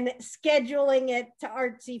and then scheduling it to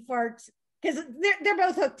Artsy Farts? Because they're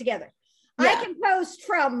both hooked together. Yeah. I can post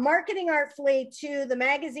from Marketing Artfully to the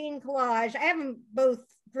magazine collage. I have them both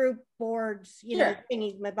group boards,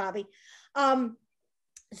 thingy, my Bobby.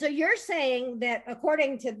 So you're saying that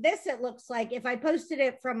according to this, it looks like if I posted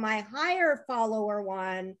it from my higher follower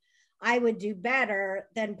one, I would do better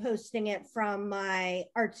than posting it from my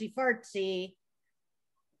Artsy Fartsy.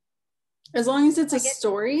 As long as it's a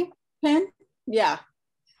story pin, yeah.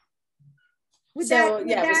 Would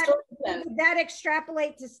that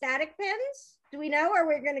extrapolate to static pins? Do we know, or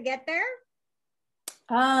we're going to get there?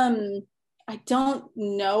 I don't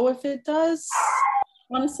know if it does.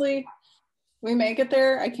 Honestly, we may get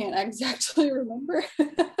there. I can't exactly remember.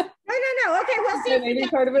 No. Okay, we'll see. Maybe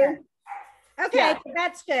part of it. Okay, yeah.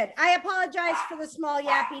 That's good. I apologize for the small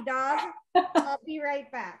yappy dog. I'll be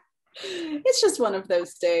right back. It's just one of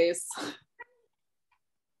those days.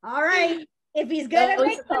 All right. If he's gonna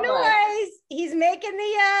make the noise, he's making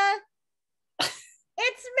the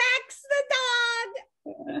it's Max the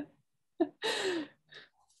dog.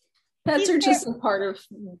 Pets are just a part of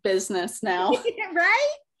business now.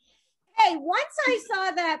 Right? Hey, once I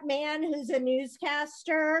saw that man who's a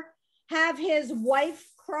newscaster have his wife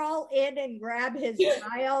crawl in and grab his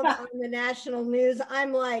child on the national news.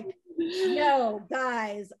 I'm like, no,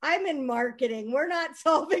 guys, I'm in marketing. We're not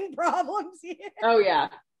solving problems here. Oh yeah.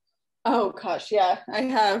 Oh gosh, yeah.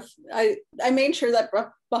 I made sure that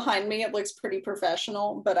behind me it looks pretty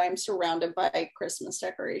professional, but I'm surrounded by Christmas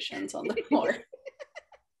decorations on the floor.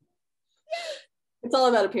 It's all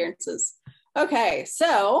about appearances. Okay,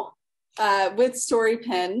 so with story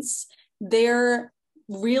pins, they're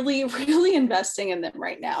really, really investing in them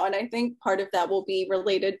right now. And I think part of that will be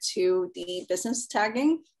related to the business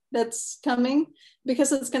tagging that's coming,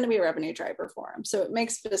 because it's going to be a revenue driver for them. So it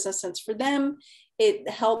makes business sense for them. It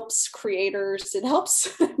helps creators. It helps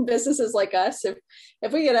businesses like us.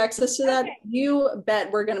 If we get access to that, you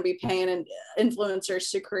bet we're going to be paying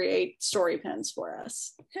influencers to create story pins for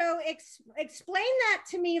us. So explain that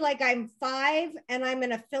to me like I'm 5 and I'm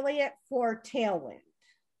an affiliate for Tailwind.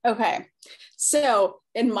 Okay. So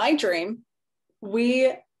in my dream,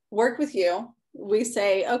 we work with you. We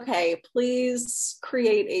say, okay, please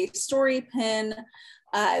create a story pin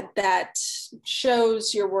that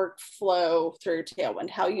shows your workflow through Tailwind,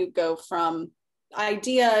 how you go from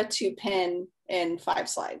idea to pin in 5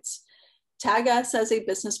 slides. Tag us as a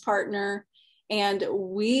business partner, and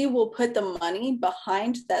we will put the money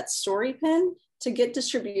behind that story pin to get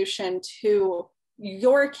distribution to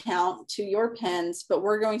your account, to your pins, but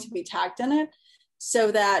we're going to be tagged in it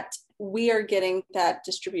so that we are getting that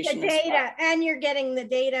distribution. The data, and you're getting the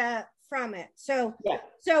data from it. So, yeah.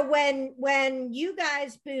 So when you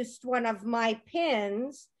guys boost one of my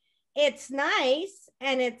pins, it's nice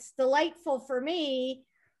and it's delightful for me,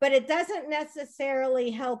 but it doesn't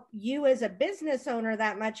necessarily help you as a business owner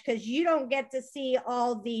that much, because you don't get to see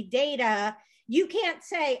all the data. You can't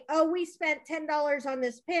say, oh, we spent $10 on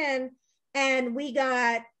this pin and we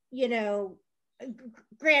got,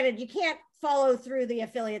 granted, you can't follow through the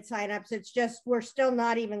affiliate signups. It's just, we're still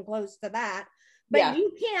not even close to that. But yeah,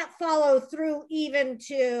 you can't follow through even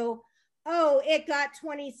to, oh, it got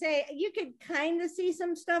 20 say. You could kind of see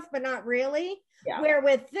some stuff, but not really. Yeah. Where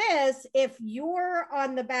with this, if you're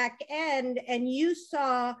on the back end and you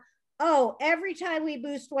saw, oh, every time we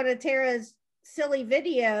boost one of Tara's silly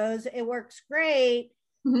videos, it works great.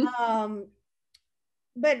 Mm-hmm.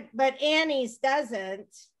 But Annie's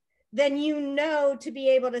doesn't, then to be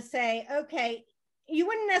able to say, okay, you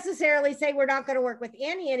wouldn't necessarily say we're not going to work with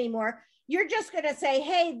Annie anymore. You're just going to say,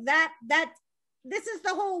 hey, this is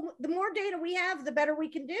the more data we have, the better we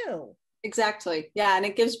can do. Exactly. Yeah. And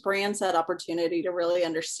it gives brands that opportunity to really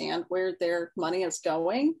understand where their money is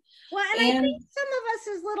going. Well, and I think some of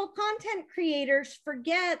us as little content creators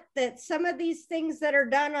forget that some of these things that are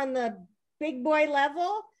done on the big boy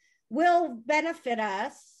level will benefit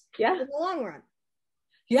us in the long run.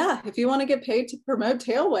 Yeah, if you want to get paid to promote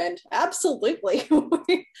Tailwind, absolutely.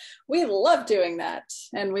 we love doing that.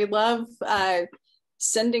 And we love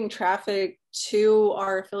sending traffic to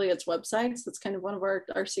our affiliates' websites. That's kind of one of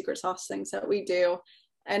our secret sauce things that we do.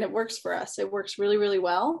 And it works for us. It works really, really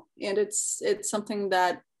well. And it's something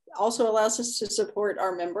that also allows us to support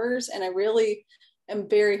our members. And I really am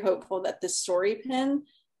very hopeful that this story pin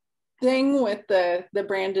thing with the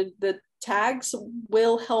branded, the tags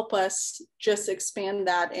will help us just expand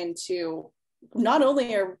that into not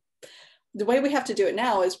only the way we have to do it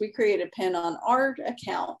now is we create a pin on our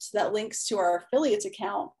account that links to our affiliates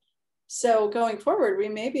account. So going forward, we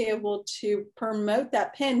may be able to promote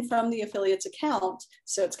that pin from the affiliates account.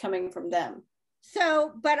 So it's coming from them.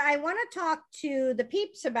 So, but I want to talk to the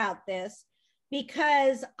peeps about this,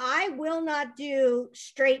 because I will not do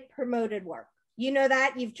straight promoted work. You know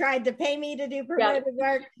that you've tried to pay me to do promoted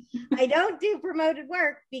work. I don't do promoted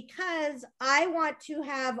work because I want to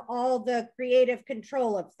have all the creative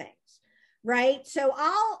control of things, right? So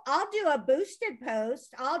I'll do a boosted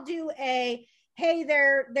post. I'll do a, hey,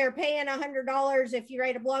 they're paying $100 if you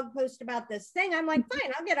write a blog post about this thing. I'm like,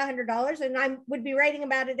 fine, I'll get $100, and I would be writing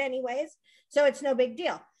about it anyways, so it's no big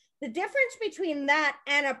deal. The difference between that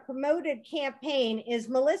and a promoted campaign is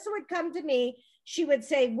Melissa would come to me. She would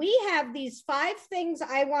say, we have these 5 things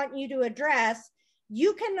I want you to address.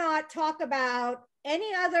 You cannot talk about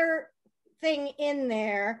any other thing in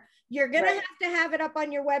there. You're going to have it up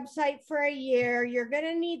on your website for a year. You're going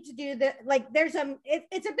to need to do that. Like it's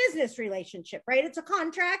a business relationship, right? It's a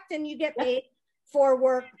contract and you get paid for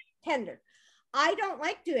work tendered. I don't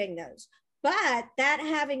like doing those. But that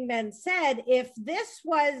having been said, if this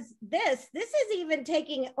was this is even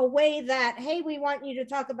taking away that, hey, we want you to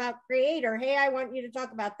talk about creator. Hey, I want you to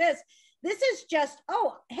talk about this. This is just,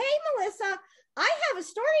 oh, hey, Melissa, I have a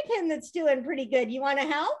story pin that's doing pretty good. You want to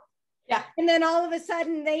help? Yeah. And then all of a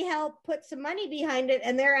sudden they help put some money behind it,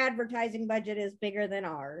 and their advertising budget is bigger than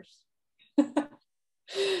ours.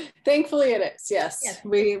 Thankfully it is. Yes. Yes.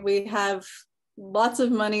 We have lots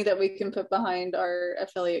of money that we can put behind our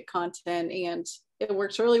affiliate content, and it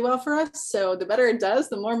works really well for us. So the better it does,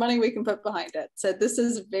 the more money we can put behind it. So this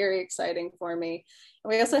is very exciting for me.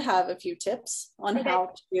 And we also have a few tips on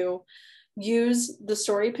how to use the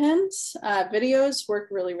story pins. Videos work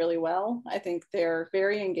really, really well. I think they're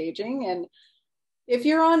very engaging. And if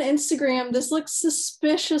you're on Instagram, this looks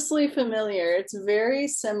suspiciously familiar. It's very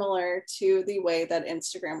similar to the way that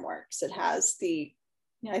Instagram works. It has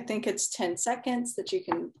I think it's 10 seconds that you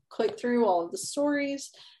can click through all of the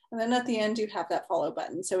stories. And then at the end, you have that follow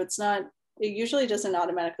button. So it usually doesn't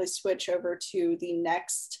automatically switch over to the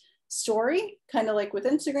next story. Kind of like with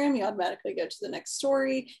Instagram, you automatically go to the next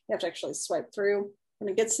story. You have to actually swipe through. When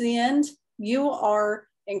it gets to the end, you are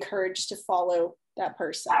encouraged to follow that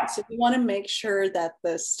person. So you want to make sure that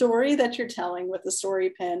the story that you're telling with the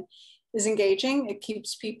story pin is engaging. It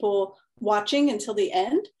keeps people watching until the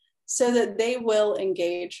end so that they will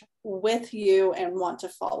engage with you and want to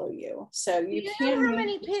follow you. So you know how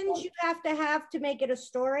many pins you have to make it a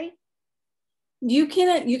story? You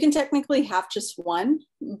can technically have just one,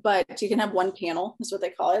 but you can have one panel is what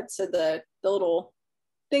they call it. So the little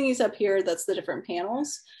thingies up here, that's the different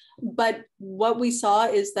panels. But what we saw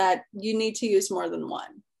is that you need to use more than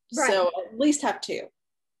one. Right. So at least have two.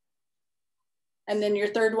 And then your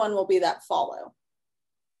third one will be that follow.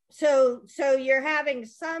 So you're having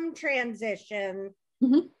some transition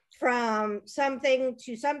from something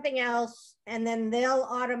to something else, and then they'll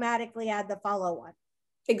automatically add the follow one.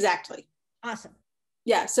 Exactly. Awesome.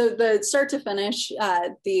 Yeah. So the start to finish,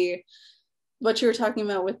 what you were talking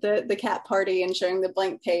about with the cat party and showing the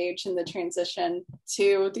blank page and the transition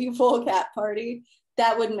to the full cat party,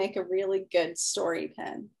 that would make a really good story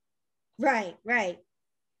pin. Right.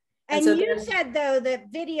 And so you said, though,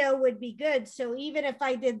 that video would be good. So even if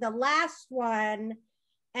I did the last one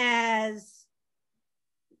as,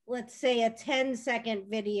 let's say, a 10-second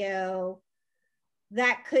video,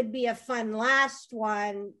 that could be a fun last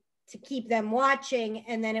one to keep them watching,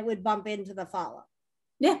 and then it would bump into the follow.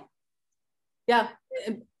 Yeah.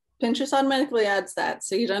 Pinterest automatically adds that,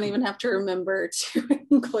 so you don't even have to remember to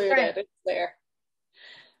include it. It's there,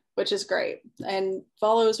 which is great. And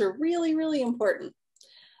follows are really, really important.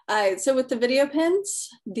 So with the video pins,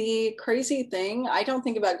 the crazy thing, I don't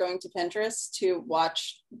think about going to Pinterest to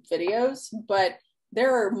watch videos, but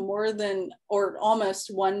there are more than or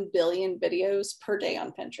almost 1 billion videos per day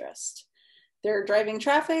on Pinterest. They're driving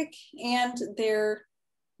traffic, and they're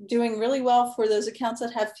doing really well for those accounts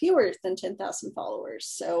that have fewer than 10,000 followers.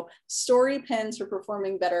 So story pins are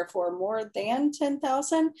performing better for more than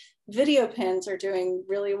 10,000. Video pins are doing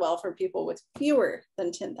really well for people with fewer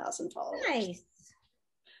than 10,000 followers. Nice.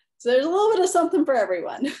 So there's a little bit of something for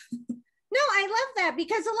everyone. No, I love that,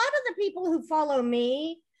 because a lot of the people who follow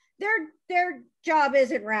me, their job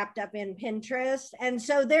isn't wrapped up in Pinterest. And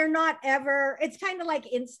so they're not ever, it's kind of like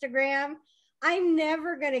Instagram. I'm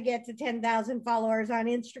never going to get to 10,000 followers on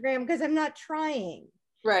Instagram because I'm not trying.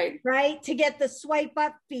 Right. To get the swipe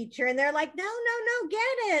up feature. And they're like, no,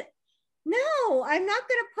 get it. No, I'm not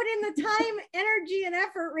going to put in the time, energy, and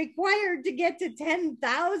effort required to get to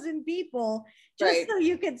 10,000 people just so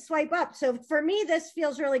you can swipe up. So for me, this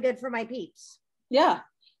feels really good for my peeps. Yeah.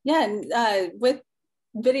 And with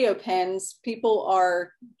video pins, people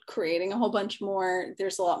are creating a whole bunch more.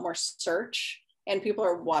 There's a lot more search, and people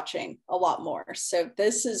are watching a lot more. So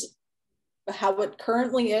this is how it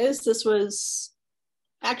currently is. This was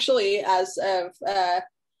actually as of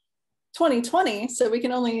 2020. So we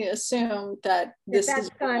can only assume that this is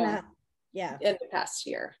gonna, in the past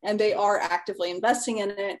year. And they are actively investing in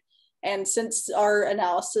it. And since our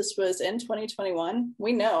analysis was in 2021,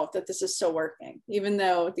 we know that this is still working, even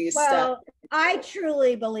though these steps. I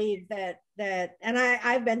truly believe that, and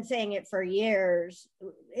I've been saying it for years,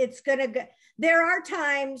 it's going to go. There are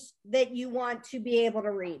times that you want to be able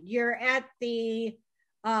to read. You're at the,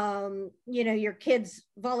 your kid's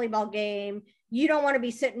volleyball game. You don't want to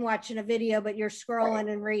be sitting watching a video, but you're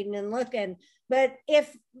scrolling and reading and looking. But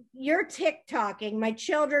if you're TikToking, my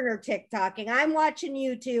children are TikToking, I'm watching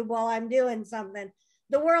YouTube while I'm doing something,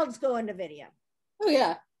 the world's going to video. Oh,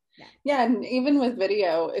 yeah. Yeah. And even with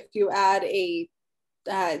video, if you add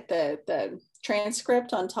the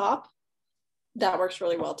transcript on top, that works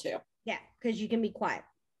really well too. Yeah, because you can be quiet.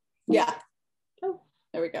 Yeah. Oh,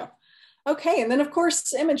 there we go. Okay. And then, of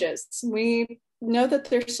course, images. We know that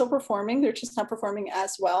they're still performing. They're just not performing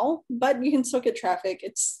as well, but you can still get traffic.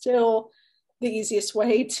 It's still the easiest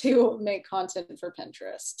way to make content for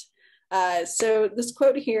Pinterest. So this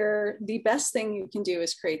quote here, the best thing you can do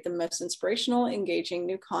is create the most inspirational, engaging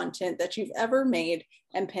new content that you've ever made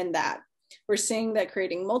and pin that. We're seeing that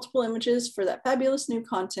creating multiple images for that fabulous new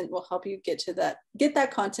content will help you get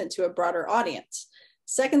that content to a broader audience.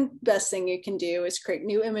 Second best thing you can do is create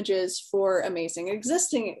new images for amazing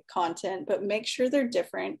existing content, but make sure they're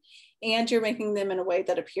different and you're making them in a way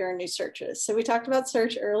that appear in new searches. So we talked about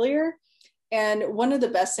search earlier, and one of the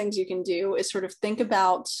best things you can do is sort of think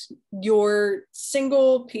about your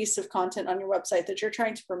single piece of content on your website that you're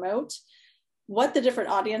trying to promote, what the different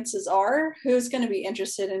audiences are, who's going to be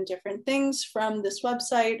interested in different things from this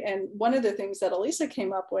website. And one of the things that Elisa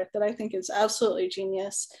came up with that I think is absolutely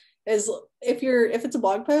genius is if it's a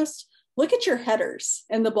blog post, look at your headers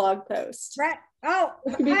in the blog post. Right. Oh,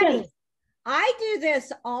 honey, I do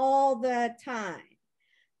this all the time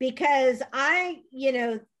because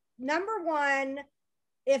number one,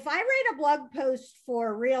 if I write a blog post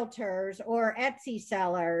for realtors or Etsy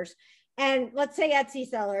sellers, and let's say Etsy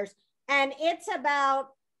sellers, and it's about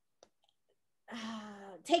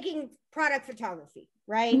taking product photography,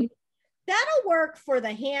 right? Mm-hmm. That'll work for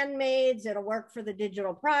the handmaids. It'll work for the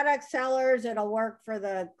digital product sellers. It'll work for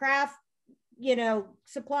the craft,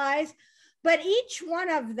 supplies. But each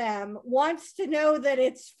one of them wants to know that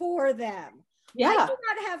it's for them. Yeah. I do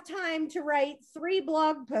not have time to write 3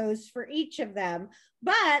 blog posts for each of them,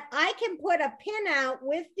 but I can put a pin out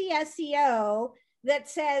with the SEO that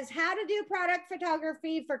says how to do product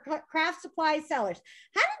photography for craft supply sellers,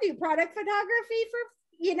 how to do product photography for,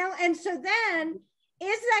 and so then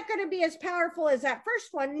is that going to be as powerful as that first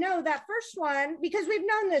one? No, that first one, because we've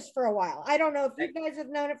known this for a while. I don't know if you guys have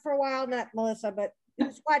known it for a while, not Melissa, but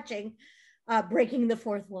who's watching, breaking the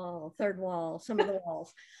fourth wall, third wall, some of the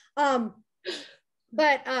walls.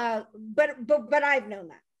 But I've known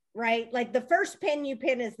that, right? Like the first pin you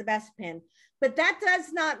pin is the best pin, but that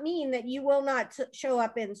does not mean that you will not show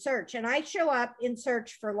up in search. And I show up in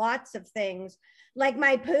search for lots of things, like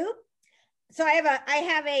my poop. So I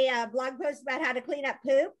have a blog post about how to clean up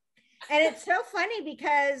poop. And it's so funny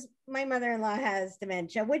because my mother-in-law has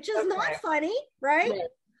dementia, which is not funny, right?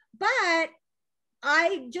 But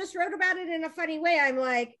I just wrote about it in a funny way. I'm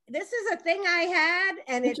like, this is a thing I had,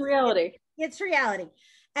 and it's reality. It's reality.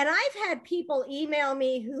 And I've had people email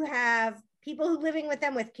me who have people who living with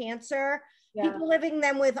them with cancer, people living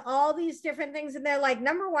them with all these different things. And they're like,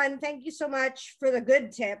 number one, thank you so much for the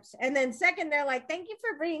good tips. And then second, they're like, thank you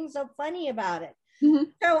for being so funny about it. Mm-hmm.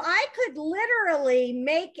 So I could literally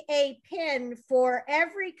make a pin for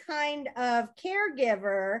every kind of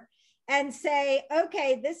caregiver and say,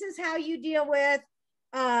 okay, this is how you deal with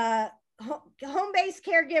home-based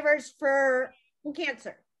caregivers for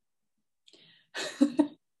cancer.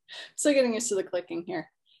 So getting used to the clicking here.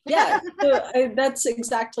 Yeah, so that's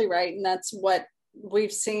exactly right. And that's what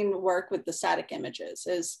we've seen work with the static images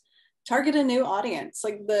is target a new audience.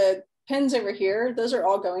 Like the pins over here, those are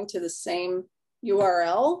all going to the same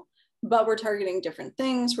URL, but we're targeting different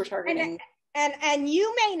things. We're targeting. And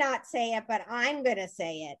you may not say it, but I'm going to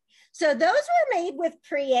say it. So those were made with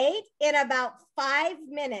Create in about 5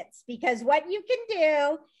 minutes, because what you can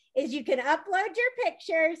do is you can upload your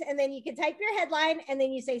pictures and then you can type your headline and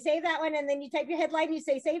then you say, save that one. And then you type your headline, you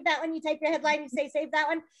say, save that one, you type your headline, you say, save that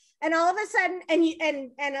one. And all of a sudden,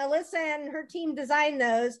 and Alyssa and her team design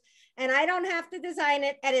those, and I don't have to design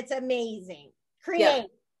it. And it's amazing. Create. Yeah.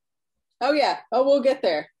 Oh yeah. Oh, we'll get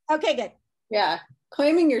there. Okay, good. Yeah.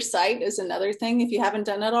 Claiming your site is another thing. If you haven't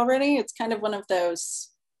done it already, it's kind of one of those,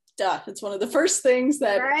 it's one of the first things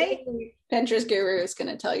that Pinterest guru is going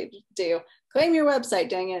to tell you to do. Claim your website,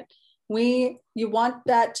 dang it. You want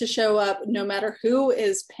that to show up no matter who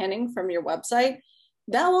is pinning from your website.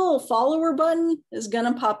 That little follower button is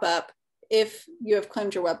going to pop up if you have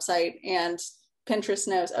claimed your website and Pinterest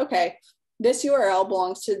knows, okay, this URL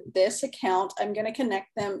belongs to this account. I'm going to connect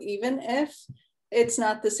them even if it's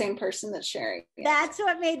not the same person that's sharing it. That's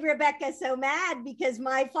what made Rebecca so mad, because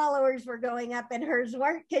my followers were going up and hers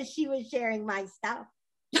weren't, because she was sharing my stuff.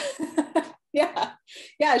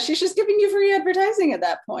 Yeah, she's just giving you free advertising at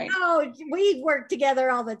that point. Oh, we work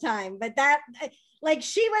together all the time, but that, like,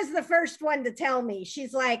 she was the first one to tell me.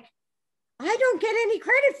 She's like, I don't get any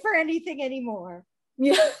credit for anything anymore.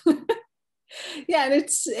 Yeah. Yeah, and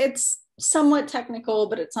it's somewhat technical,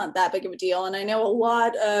 but it's not that big of a deal. And I know a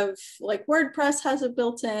lot of, like, WordPress has it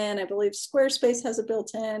built in. I believe Squarespace has it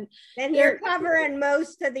built in. And you're covering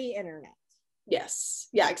most of the internet. Yes.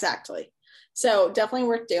 Yeah, exactly. So definitely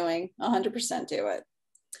worth doing. 100% do it.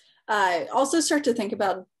 Also start to think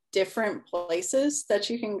about different places that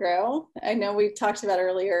you can grow. I know we talked about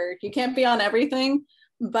earlier, you can't be on everything,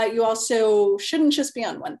 but you also shouldn't just be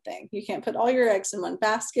on one thing. You can't put all your eggs in one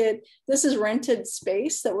basket. This is rented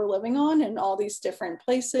space that we're living on in all these different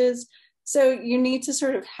places. So you need to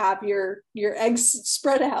sort of have your eggs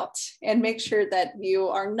spread out and make sure that you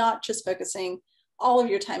are not just focusing all of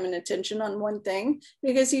your time and attention on one thing,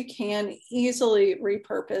 because you can easily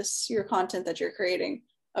repurpose your content that you're creating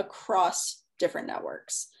across different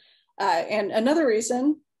networks. And another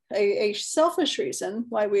reason, a selfish reason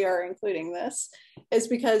why we are including this, is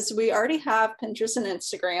because we already have Pinterest and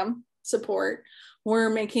Instagram support. We're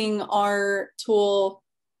making our tool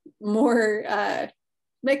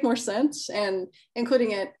make more sense, and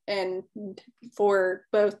including it and for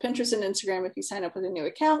both Pinterest and Instagram. If you sign up with a new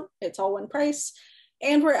account, it's all one price.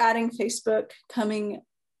 And we're adding Facebook coming,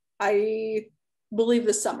 I believe,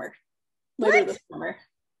 this summer, later this summer.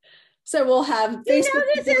 So we'll have Facebook. You know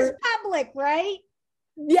this is public, right?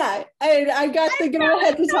 Yeah, I got the go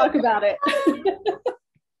ahead to talk about it.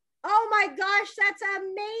 Oh my gosh, that's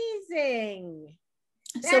amazing.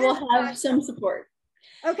 So we'll have some support.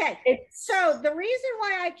 Okay, so the reason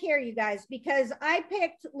why I care, you guys, because I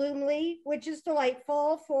picked Loomly, which is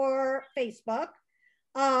delightful for Facebook.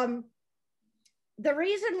 The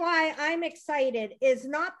reason why I'm excited is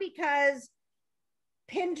not because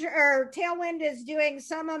Pinterest or Tailwind is doing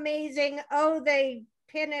some amazing, they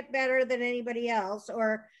pin it better than anybody else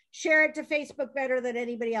or share it to Facebook better than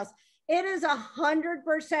anybody else. It is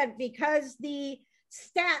 100% because the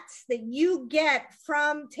stats that you get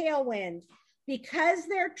from Tailwind, because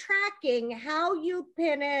they're tracking how you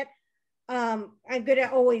pin it. I'm going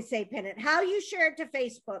to always say pin it, how you share it to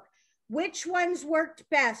Facebook, which ones worked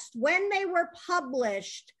best, when they were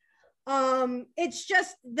published. It's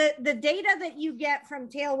just the data that you get from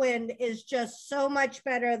Tailwind is just so much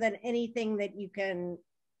better than anything that you can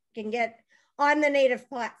get on the native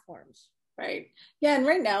platforms. Right. Yeah. And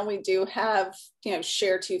right now we do have,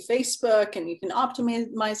 share to Facebook, and you can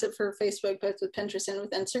optimize it for Facebook, both with Pinterest and with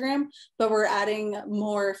Instagram, but we're adding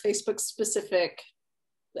more Facebook specific.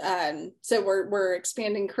 So we're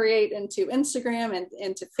expanding Create into Instagram and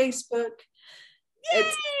into Facebook.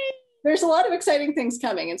 There's a lot of exciting things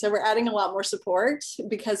coming. And so we're adding a lot more support,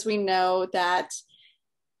 because we know that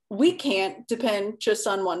we can't depend just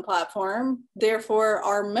on one platform. Therefore,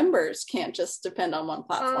 our members can't just depend on one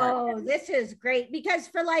platform. Oh, this is great, because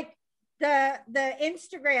for like the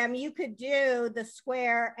Instagram, you could do the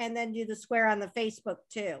square and then do the square on the Facebook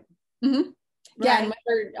too. Mm-hmm. Yeah, Right.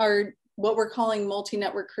 and our what we're calling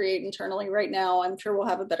multi-network Create internally right now, I'm sure we'll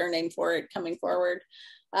have a better name for it coming forward.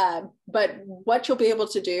 But what you'll be able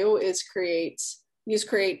to do is use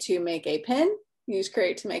Create to make a pin, use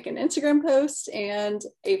Create to make an Instagram post and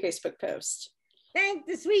a Facebook post. Thank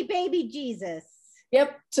the sweet baby Jesus.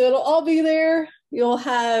 Yep. So it'll all be there. You'll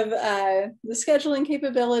have the scheduling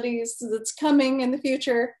capabilities that's coming in the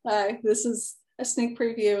future. This is a sneak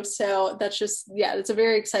preview. So that's just, it's a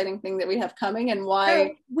very exciting thing that we have coming, and why.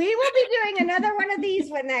 So we will be doing another one of these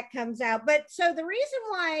when that comes out. But so the reason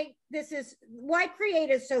why Create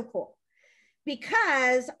is so cool,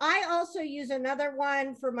 because I also use another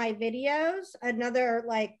one for my videos, another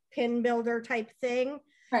like pin builder type thing.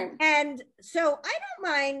 Right. And so I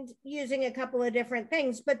don't mind using a couple of different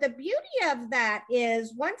things, but the beauty of that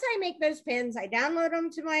is once I make those pins, I download them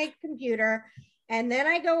to my computer, and then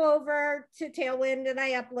I go over to Tailwind and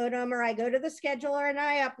I upload them, or I go to the scheduler and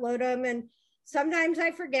I upload them. And sometimes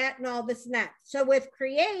I forget and all this and that. So with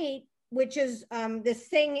Create, which is this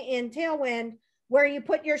thing in Tailwind where you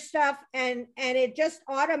put your stuff and it just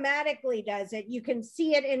automatically does it. You can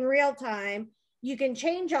see it in real time. You can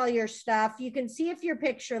change all your stuff. You can see if your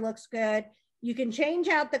picture looks good. You can change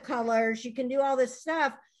out the colors. You can do all this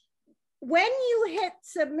stuff. When you hit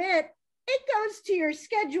submit, it goes to your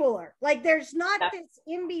scheduler. Like there's not this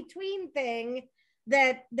in-between thing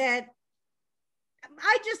that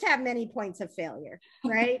I just have many points of failure,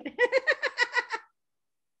 right?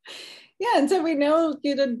 Yeah, and so we know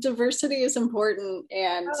diversity is important,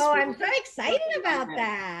 and I'm so excited about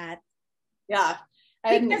that. Yeah,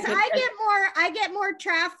 because I get more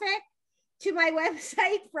traffic to my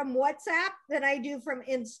website from WhatsApp than I do from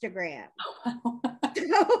Instagram.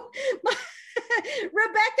 So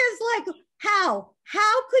Rebecca's like, how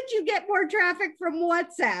could you get more traffic from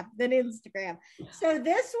WhatsApp than Instagram? So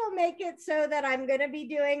this will make it so that I'm going to be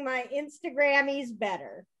doing my Instagrammies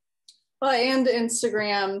better. Well, and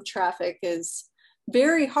Instagram traffic is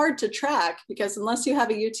very hard to track, because unless you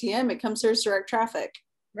have a UTM, it comes through as direct traffic.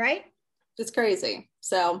 Right. It's crazy.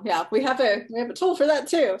 So yeah, we have a tool for that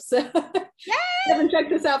too. So haven't checked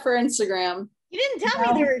this out for Instagram. You didn't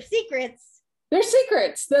tell me there were secrets. They're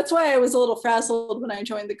secrets. That's why I was a little frazzled when I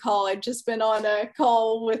joined the call. I'd just been on a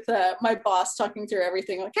call with my boss talking through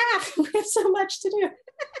everything. Like, we have so much to do.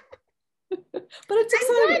 But it's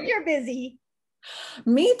exciting. I'm glad you're busy.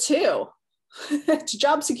 Me too. It's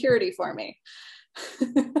job security for me.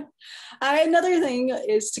 Another thing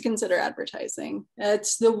is to consider advertising.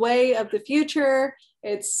 It's the way of the future.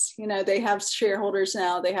 It's, they have shareholders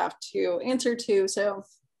now they have to answer to. So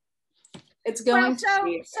it's going to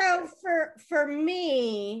be. So for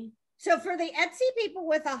me, so for the Etsy people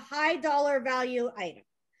with a high dollar value item,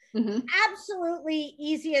 absolutely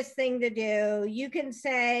easiest thing to do. You can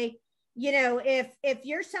say, if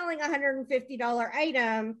you're selling $150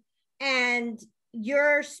 item and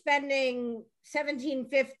you're spending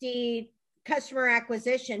 $17.50 customer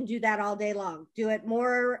acquisition, do that all day long. Do it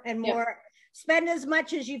more and more. Yeah. Spend as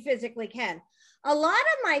much as you physically can. A lot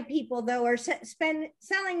of my people, though, are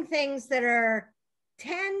selling things that are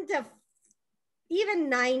 $10 to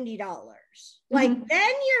even $90. Like,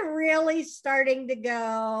 then you're really starting to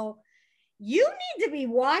go, you need to be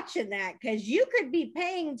watching that, because you could be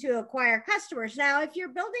paying to acquire customers. Now, if you're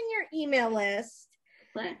building your email list,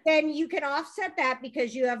 right, then you can offset that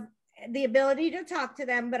because you have the ability to talk to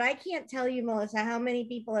them. But I can't tell you, Melissa, how many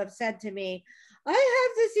people have said to me, I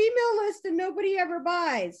have this email list and nobody ever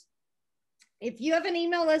buys. If you have an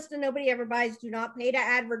email list and nobody ever buys, do not pay to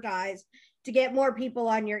advertise to get more people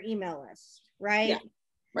on your email list, right? Yeah,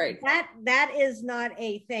 right. That is not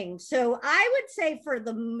a thing. So I would say for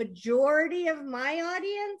the majority of my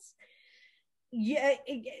audience,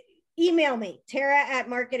 email me,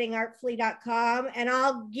 Tara@marketingartfully.com, and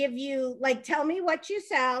I'll give you, tell me what you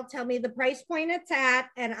sell, tell me the price point it's at,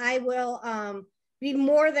 and I will be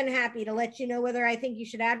more than happy to let you know whether I think you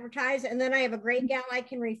should advertise. And then I have a great gal I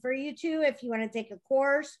can refer you to if you want to take a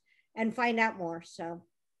course and find out more. So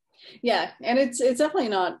yeah, and it's definitely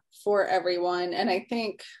not for everyone. And I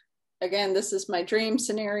think, again, this is my dream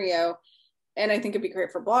scenario, and I think it'd be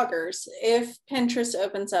great for bloggers. If Pinterest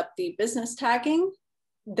opens up the business tagging,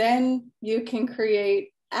 then you can create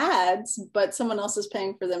ads, but someone else is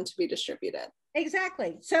paying for them to be distributed.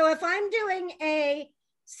 Exactly. So if I'm doing a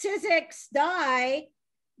Sizzix die,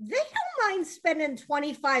 they don't mind spending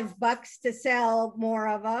 $25 to sell more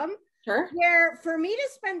of them. Sure. Where for me to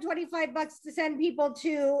spend $25 to send people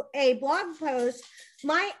to a blog post,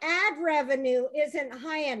 my ad revenue isn't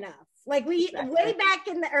high enough. Way back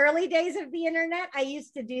in the early days of the internet, I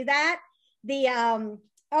used to do that.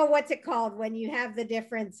 What's it called when you have the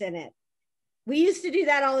difference in it? We used to do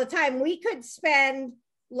that all the time. We could spend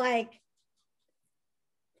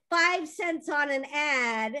 5 cents on an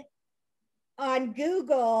ad on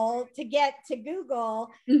Google to get to Google,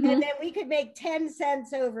 and then we could make 10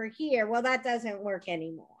 cents over here. Well, that doesn't work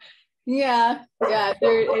anymore. Yeah.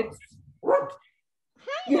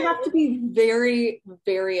 You have to be very,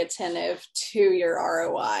 very attentive to your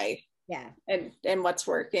ROI. Yeah. And what's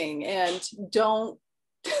working, and don't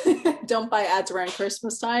buy ads around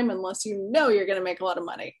Christmas time unless you know you're going to make a lot of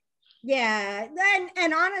money. Yeah.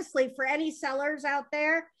 And honestly, for any sellers out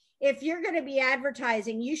there, if you're going to be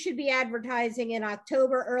advertising, you should be advertising in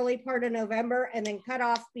October, early part of November, and then cut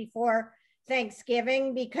off before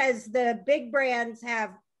Thanksgiving, because the big brands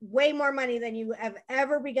have way more money than you have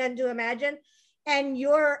ever begun to imagine. And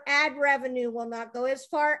your ad revenue will not go as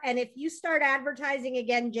far. And if you start advertising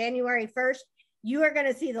again January 1st, you are going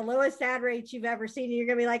to see the lowest ad rates you've ever seen. And you're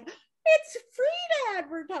going to be like, it's free to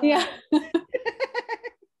advertise. Yeah.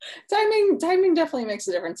 Timing definitely makes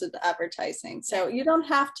a difference with advertising. So you don't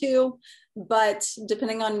have to, but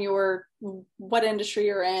depending on what industry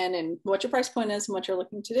you're in and what your price point is and what you're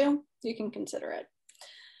looking to do, you can consider it.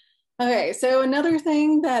 Okay, so another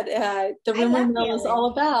thing that the rumor mill is all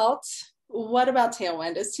about, what about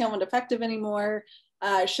Tailwind? Is Tailwind effective anymore?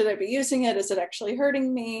 Should I be using it? Is it actually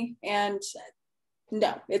hurting me? And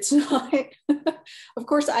no, it's not. Of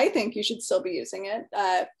course, I think you should still be using it.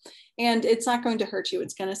 And it's not going to hurt you.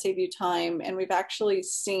 It's going to save you time. And we've actually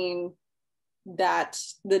seen that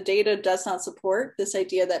the data does not support this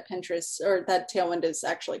idea that Pinterest or that Tailwind is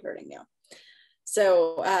actually hurting you.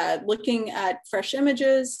 So looking at fresh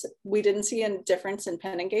images, we didn't see a difference in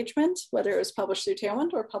pin engagement, whether it was published through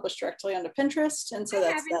Tailwind or published directly onto Pinterest. And so I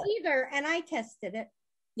haven't either, and I tested it.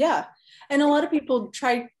 Yeah. And a lot of people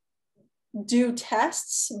do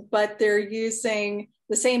tests, but they're using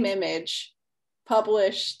the same image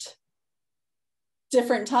published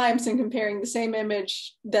different times and comparing the same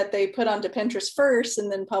image that they put onto Pinterest first and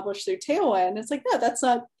then published through Tailwind. It's like, no, that's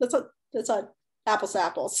not apples to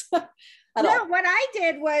apples. No, what I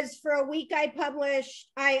did was for a week I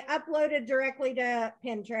uploaded directly to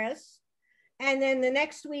Pinterest, and then the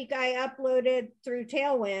next week I uploaded through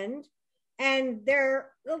Tailwind. And they're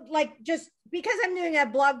just because I'm doing a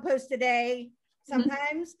blog post a day,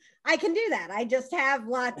 sometimes I can do that. I just have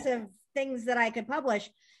lots of things that I could publish.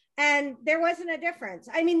 And there wasn't a difference.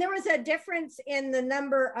 I mean, there was a difference in the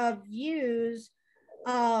number of views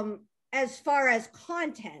as far as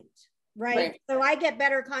content, right? So I get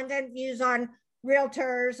better content views on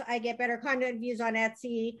realtors. I get better content views on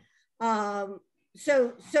Etsy.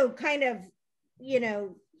 So kind of,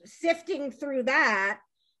 sifting through that,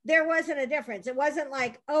 there wasn't a difference. It wasn't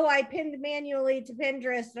like, oh, I pinned manually to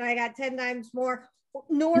Pinterest and I got 10 times more,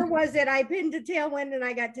 nor was it I pinned to Tailwind and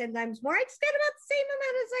I got 10 times more. I just got about the same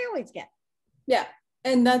amount as I always get. Yeah.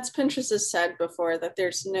 And that's Pinterest has said before that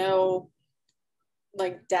there's no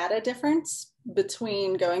like data difference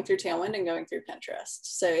between going through Tailwind and going through Pinterest.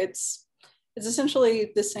 So it's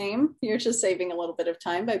essentially the same. You're just saving a little bit of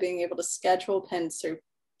time by being able to schedule pins through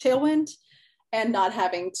Tailwind and not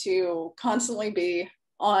having to constantly be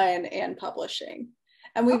on and publishing.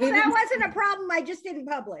 And we've that wasn't a problem. I just didn't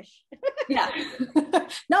publish. Yeah.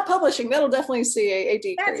 Not publishing. That'll definitely see a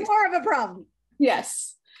decrease. That's more of a problem.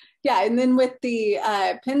 Yes. Yeah. And then with the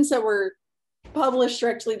pins that were published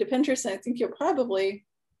directly to Pinterest, I think you'll probably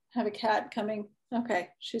have a cat coming. Okay.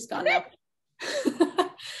 She's gone now.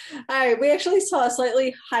 We actually saw a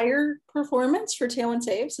slightly higher performance for Tailwind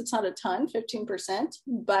saves. It's not a ton, 15%,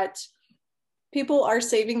 but people are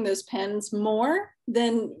saving those pins more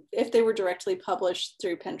than if they were directly published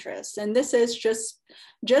through Pinterest. And this is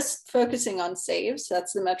just focusing on saves.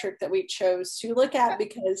 That's the metric that we chose to look at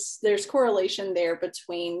because there's correlation there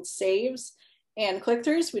between saves and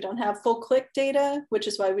click-throughs. We don't have full click data, which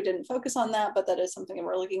is why we didn't focus on that, but that is something that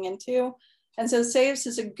we're looking into. And so saves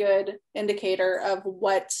is a good indicator of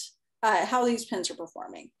how these pins are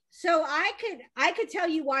performing. So I could tell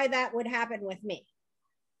you why that would happen with me.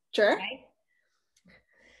 Sure. Okay?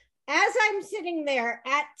 As I'm sitting there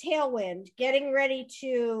at Tailwind, getting ready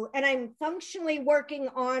to, and I'm functionally working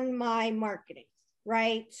on my marketing,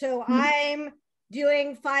 right? So I'm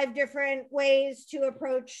doing 5 different ways to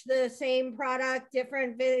approach the same product,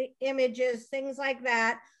 different images, things like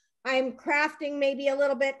that. I'm crafting maybe a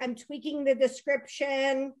little bit. I'm tweaking the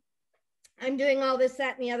description. I'm doing all this,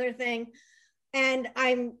 that, and the other thing. And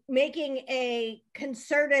I'm making a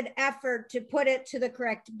concerted effort to put it to the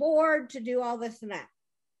correct board, to do all this and that.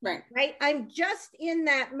 Right. I'm just in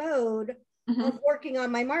that mode of working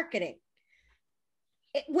on my marketing.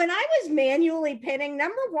 When I was manually pinning,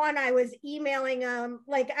 number one, I was emailing them.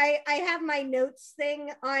 Like I have my notes thing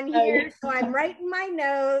on here. So I'm writing my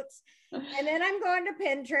notes and then I'm going to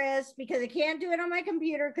Pinterest because I can't do it on my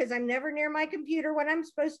computer because I'm never near my computer when I'm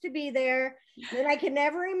supposed to be there. Then I can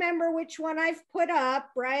never remember which one I've put up.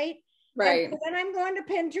 Right. And then I'm going to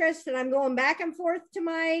Pinterest and I'm going back and forth to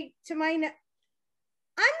my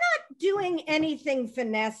I'm not doing anything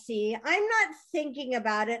finessey. I'm not thinking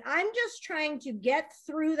about it. I'm just trying to get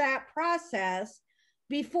through that process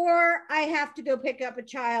before I have to go pick up a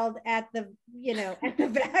child at the vet.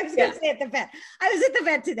 I was going to say at the vet. I was at the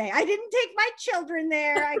vet today. I didn't take my children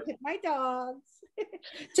there. I took my dogs.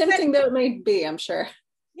 Tempting though it may be, I'm sure.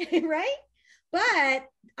 Right? But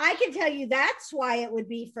I can tell you that's why it would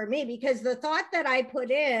be for me, because the thought that I put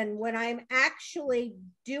in when I'm actually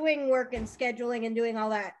doing work and scheduling and doing all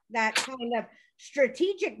that kind of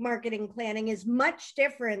strategic marketing planning is much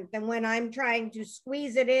different than when I'm trying to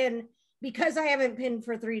squeeze it in because I haven't pinned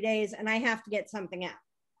for 3 days and I have to get something out.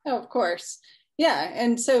 Oh, of course. Yeah.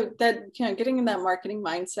 And so that, getting in that marketing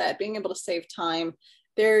mindset, being able to save time,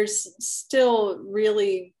 there's still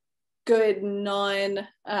really good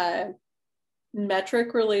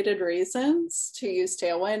metric related reasons to use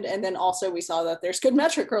Tailwind, and then also we saw that there's good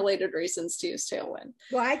metric related reasons to use Tailwind.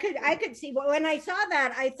 Well, I could see, but when I saw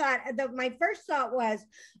that, I thought my first thought was,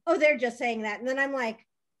 oh, they're just saying that, and then I'm like,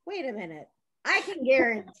 wait a minute, I can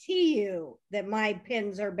guarantee you that my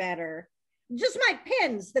pins are better. Just my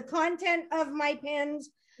pins, the content of my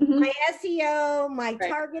pins, my SEO, my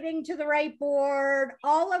targeting to the right board,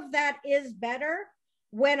 all of that is better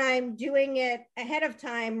when I'm doing it ahead of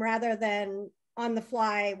time rather than on the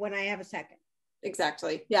fly when I have a second.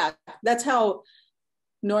 Exactly. Yeah. That's how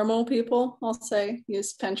normal people, I'll say,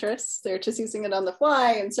 use Pinterest. They're just using it on the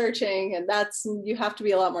fly and searching. And you have to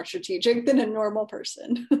be a lot more strategic than a normal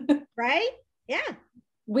person. Right? Yeah.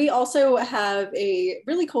 We also have a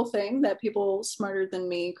really cool thing that people smarter than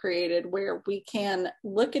me created where we can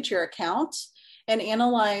look at your account and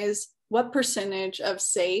analyze what percentage of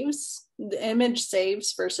saves, the image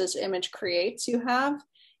saves versus image creates you have.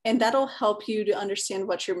 And that'll help you to understand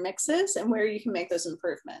what your mix is and where you can make those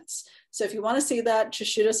improvements. So if you want to see that,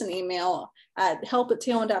 just shoot us an email at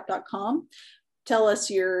help@tailwindapp.com. Tell us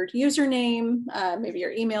your username, maybe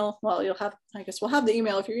your email. Well, we'll have the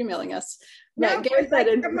email if you're emailing us. No,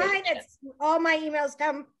 for mine, all my emails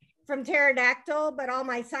come from Pterodactyl, but all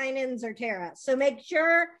my sign-ins are Tara. So make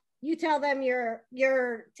sure you tell them your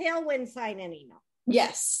Tailwind sign-in email.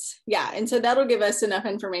 Yes. Yeah. And so that'll give us enough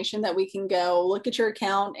information that we can go look at your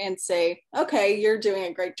account and say, okay, you're doing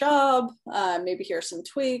a great job. Maybe here's some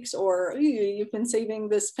tweaks, or you've been saving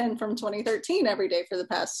this pen from 2013 every day for the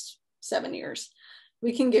past 7 years.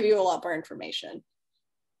 We can give you a lot more information.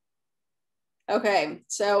 Okay.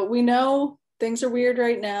 So we know things are weird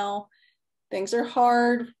right now. Things are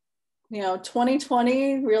hard.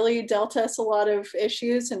 2020 really dealt us a lot of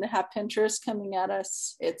issues, and to have Pinterest coming at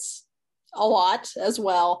us, it's a lot as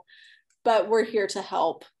well, but we're here to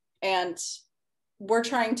help, and we're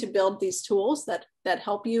trying to build these tools that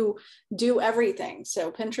help you do everything.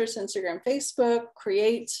 So Pinterest, Instagram, Facebook,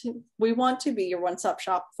 create. We want to be your one-stop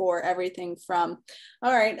shop for everything from,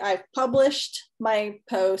 all right, I've published my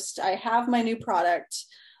post, I have my new product,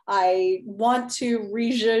 I want to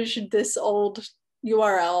rejudge this old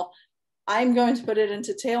URL, I'm going to put it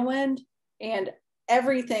into Tailwind, and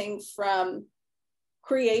everything from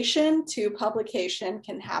creation to publication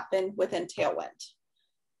can happen within Tailwind.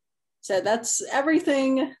 So that's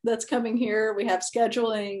everything that's coming here. We have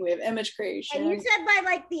scheduling, we have image creation. And you said by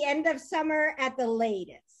like the end of summer at the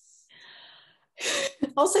latest.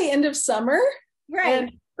 I'll say end of summer. Right.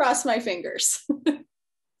 And cross my fingers.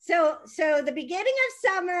 So the beginning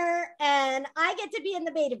of summer, and I get to be in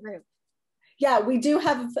the beta group. Yeah, we do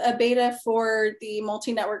have a beta for the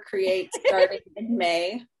multi-network create starting in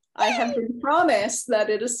May. I have been promised that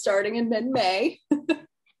it is starting in mid-May.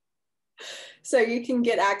 So you can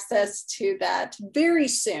get access to that very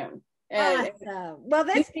soon. And awesome. Well,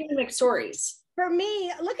 that's you can make stories. For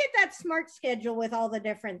me, look at that smart schedule with all the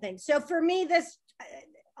different things. So for me, this,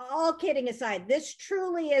 all kidding aside, this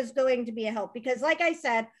truly is going to be a help, because like I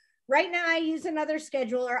said, right now I use another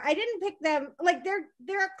scheduler. I didn't pick them, like they're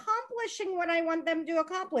accomplishing what I want them to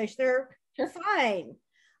accomplish. They're fine.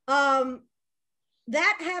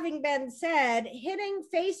 That having been said, hitting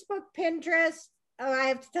Facebook, Pinterest, I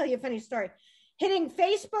have to tell you a funny story. Hitting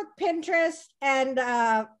Facebook, Pinterest, and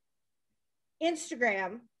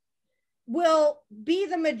Instagram will be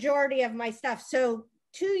the majority of my stuff. So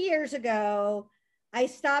 2 years ago, I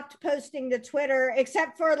stopped posting to Twitter,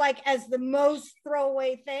 except for like as the most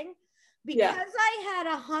throwaway thing, because I had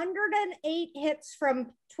 108 hits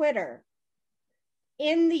from Twitter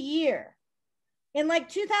in the year. In like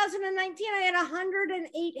 2019, I had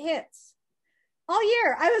 108 hits all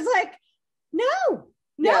year. I was like, no,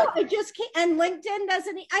 I just can't. And LinkedIn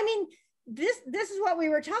doesn't, I mean, this is what we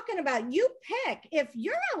were talking about. You pick, if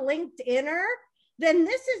you're a LinkedIner, then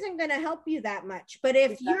this isn't going to help you that much. But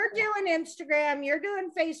if you're doing Instagram, you're doing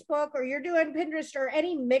Facebook, or you're doing Pinterest, or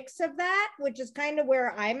any mix of that, which is kind of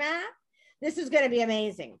where I'm at, this is going to be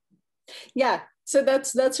amazing. Yeah. So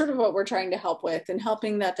that's sort of what we're trying to help with, and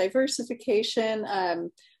helping that diversification.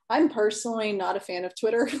 I'm personally not a fan of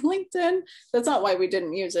Twitter, LinkedIn. That's not why we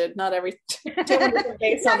didn't use it. Not everything's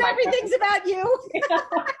about you.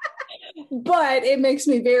 But it makes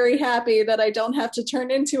me very happy that I don't have to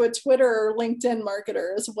turn into a Twitter or LinkedIn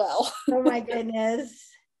marketer as well. Oh my goodness.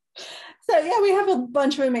 So yeah, we have a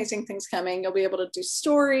bunch of amazing things coming. You'll be able to do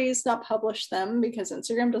stories, not publish them because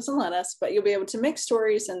Instagram doesn't let us, but you'll be able to make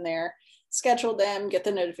stories in there, schedule them, get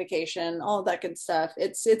the notification, all of that good stuff.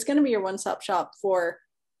 It's going to be your one-stop shop for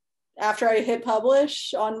after I hit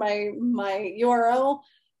publish on my URL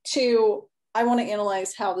to, I want to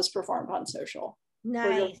analyze how this performed on social.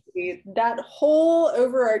 Nice. That whole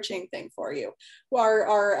overarching thing for you.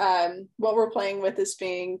 Our what we're playing with is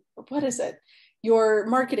being, what is it? Your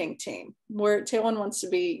marketing team, where Tailwind wants to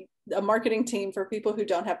be a marketing team for people who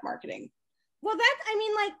don't have marketing. Well,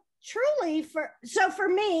 truly for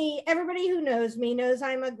me, everybody who knows me knows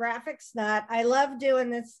I'm a graphics nut. I love doing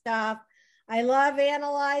this stuff. I love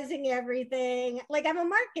analyzing everything. Like, I'm a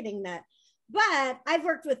marketing nut, but I've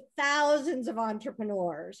worked with thousands of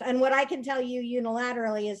entrepreneurs. And what I can tell you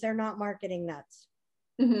unilaterally is they're not marketing nuts.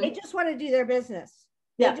 Mm-hmm. They just want to do their business.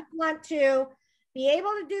 They just want to be able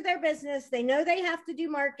to do their business. They know they have to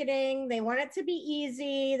do marketing. They want it to be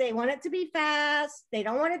easy. They want it to be fast. They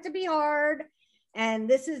don't want it to be hard. And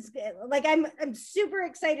this is like, I'm super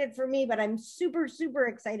excited for me, but I'm super, super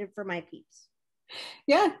excited for my peeps.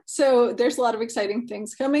 Yeah. So there's a lot of exciting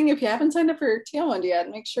things coming. If you haven't signed up for Tailwind yet,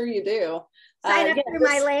 make sure you do. Sign up through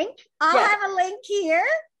my link. I'll have a link here.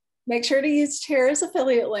 Make sure to use Tara's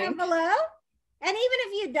affiliate link. Down below. And even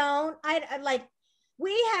if you don't, I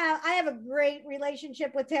have a great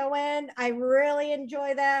relationship with Tailwind. I really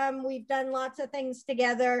enjoy them. We've done lots of things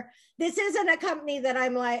together. This isn't a company that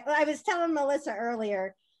I'm like, I was telling Melissa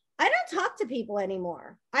earlier, I don't talk to people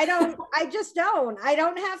anymore. I just don't. I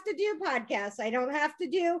don't have to do podcasts. I don't have to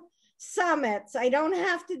do summits. I don't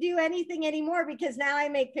have to do anything anymore because now I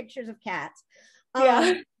make pictures of cats.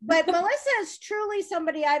 Yeah. But Melissa is truly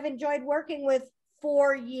somebody I've enjoyed working with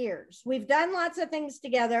for years. We've done lots of things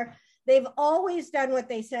together. They've always done what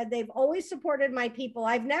they said. They've always supported my people.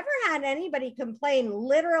 I've never had anybody complain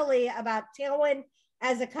literally about Tailwind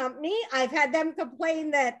as a company. I've had them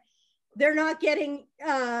complain that they're not getting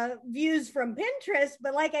views from Pinterest,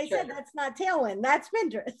 but like I said, that's not Tailwind, that's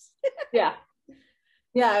Pinterest. Yeah.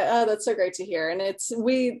 Yeah, that's so great to hear. And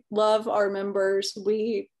we love our members.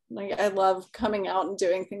 I love coming out and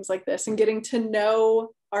doing things like this and getting to know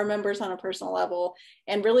our members on a personal level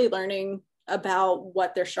and really learning about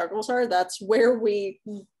what their struggles are. That's where we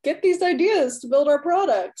get these ideas to build our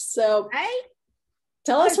products. So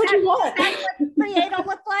tell us what you want. That's what Create will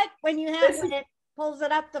look like when it pulls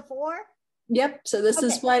it up to 4? Yep. So this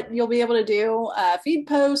is what you'll be able to do. Feed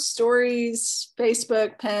posts, stories,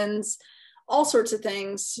 Facebook, pins, all sorts of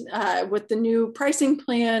things. With the new pricing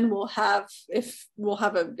plan, we'll have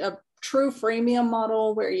a true freemium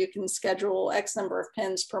model where you can schedule X number of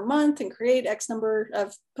pins per month and create X number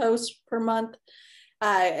of posts per month.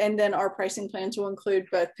 And then our pricing plans will include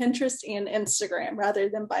both Pinterest and Instagram rather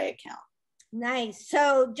than by account. Nice.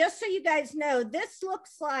 So just so you guys know, this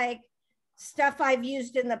looks like stuff I've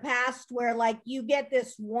used in the past where like you get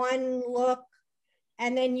this one look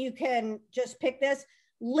and then you can just pick this.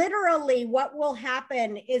 Literally what will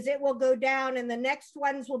happen is it will go down and the next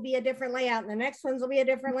ones will be a different layout and the next ones will be a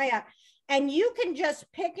different layout. And you can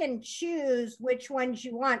just pick and choose which ones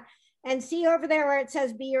you want. And see over there where it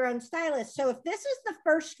says be your own stylist. So if this is the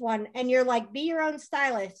first one and you're like, be your own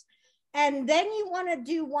stylist, and then you want to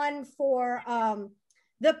do one for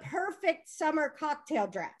the perfect summer cocktail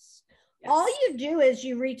dress. Yes. All you do is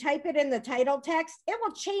you retype it in the title text. It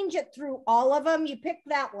will change it through all of them. You pick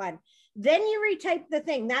that one. Then you retype the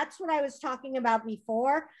thing. That's what I was talking about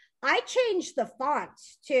before. I changed the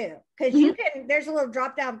fonts too, because you can, there's a little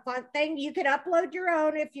drop down font thing. You can upload your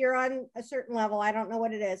own if you're on a certain level. I don't know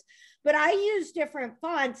what it is, but I use different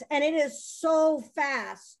fonts and it is so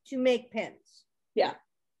fast to make pins. Yeah.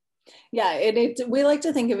 Yeah, we like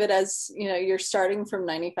to think of it as, you're starting from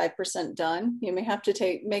 95% done. You may have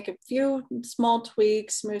to make a few small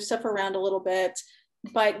tweaks, move stuff around a little bit,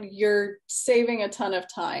 but you're saving a ton of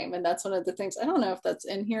time. And that's one of the things. I don't know if that's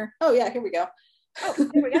in here. Oh yeah, here we go. Oh,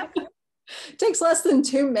 here we go. It takes less than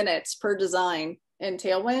 2 minutes per design in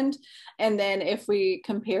Tailwind. And then if we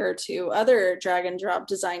compare to other drag and drop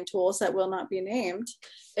design tools that will not be named,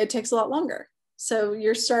 it takes a lot longer. So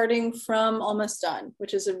you're starting from almost done,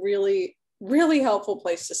 which is a really, really helpful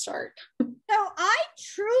place to start. So I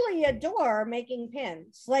truly adore making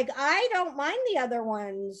pins. Like I don't mind the other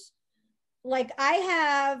ones. Like I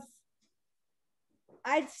have,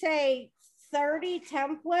 I'd say 30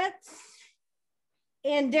 templates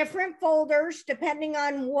in different folders, depending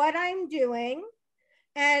on what I'm doing.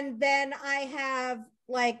 And then I have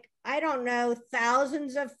like, I don't know,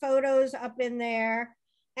 thousands of photos up in there.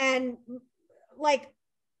 And like,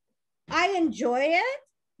 I enjoy it.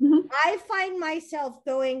 Mm-hmm. I find myself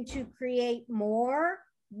going to create more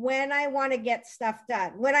when I want to get stuff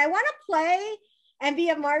done. When I want to play and be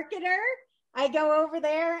a marketer, I go over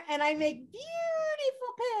there and I make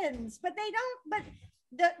beautiful pins, but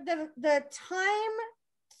the time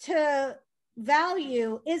to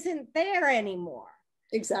value isn't there anymore.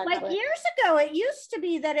 Exactly. Like years ago, it used to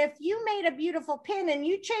be that if you made a beautiful pin and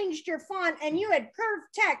you changed your font and you had curved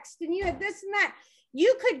text and you had this and that,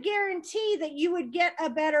 you could guarantee that you would get a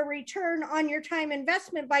better return on your time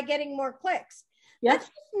investment by getting more clicks. Yep. That's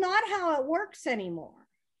just not how it works anymore.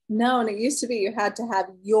 No, and it used to be you had to have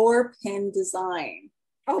your pin design.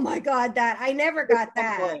 Oh my God, I never got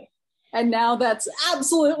that. And now that's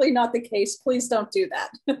absolutely not the case. Please don't do that.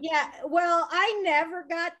 Yeah, well, I never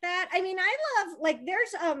got that. I mean, I love, like,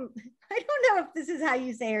 there's, I don't know if this is how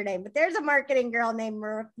you say her name, but there's a marketing girl named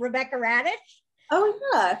Rebecca Radish. Oh,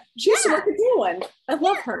 yeah. She used to work at Tailwind. I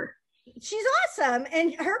love her. She's awesome.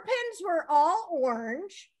 And her pins were all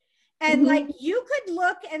orange. And, like, you could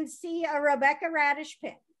look and see a Rebecca Radish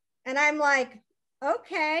pin. And I'm like,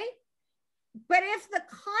 okay. But if the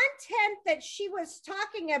content that she was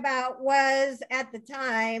talking about was at the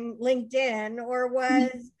time LinkedIn or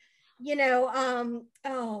was,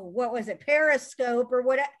 what was it? Periscope or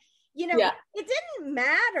what, it didn't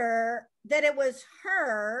matter that it was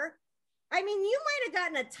her. I mean, you might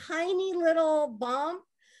have gotten a tiny little bump,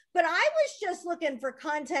 but I was just looking for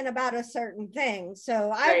content about a certain thing.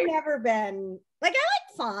 So I've never been like, I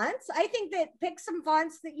like fonts. I think that pick some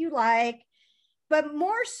fonts that you like. But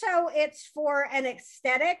more so it's for an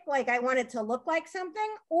aesthetic, like I want it to look like something,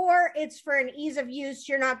 or it's for an ease of use.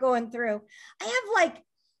 You're not going through. I have like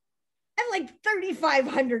I have like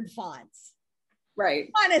 3,500 fonts. Right.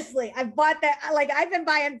 Honestly, I've bought that. Like, I've been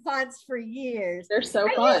buying fonts for years. They're so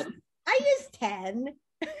fun. I use 10.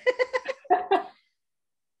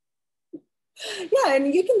 Yeah,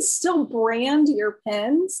 and you can still brand your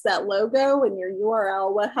pins, that logo and your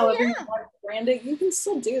URL, however you want to brand it. You can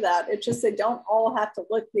still do that. It's just they don't all have to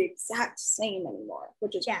look the exact same anymore,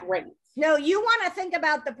 which is great. No, you want to think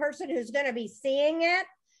about the person who's going to be seeing it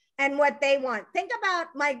and what they want. Think about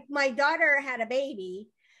my daughter had a baby.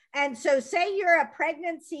 And so say you're a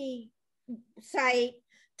pregnancy site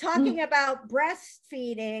talking about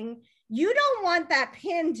breastfeeding. You don't want that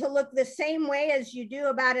pin to look the same way as you do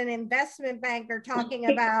about an investment banker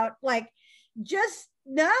talking about, like, just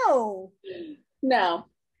no. Yeah.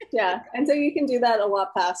 And so you can do that a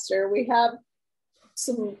lot faster. We have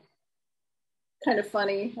some kind of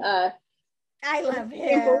funny I love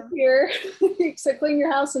him here. So clean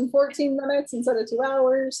your house in 14 minutes instead of 2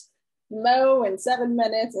 hours, mow in 7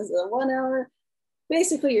 minutes instead of 1 hour.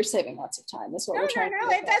 Basically, you're saving lots of time. That's what we're trying to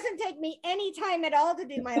do. It doesn't take me any time at all to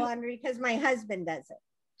do my laundry because my husband does it.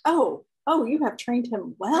 Oh, you have trained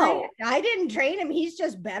him well. I didn't train him. He's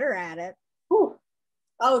just better at it. Ooh.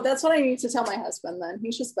 Oh, that's what I need to tell my husband then.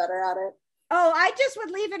 He's just better at it. Oh, I just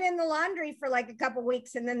would leave it in the laundry for like a couple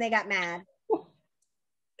weeks and then they got mad.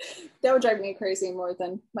 That would drive me crazy more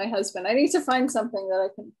than my husband. I need to find something that I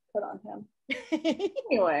can put on him.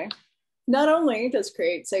 Anyway. Not only does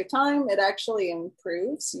Create save time, it actually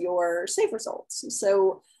improves your save results.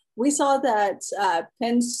 So we saw that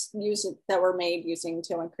pins that were made using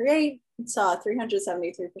Tailwind Create saw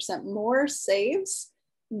 373% more saves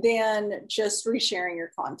than just resharing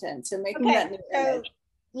your content. So making that new image.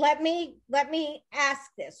 Let me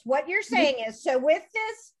ask this. What you're saying is, so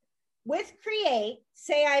with Create,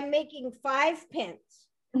 say I'm making 5 pins.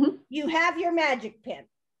 You have your magic pin.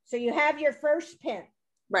 So you have your first pin.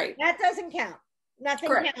 Right. That doesn't count. Nothing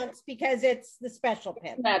counts because it's the special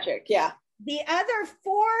pin. Magic, yeah. The other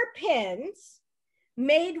 4 pins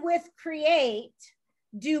made with Create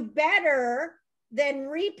do better than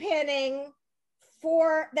repinning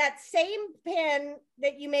for that same pin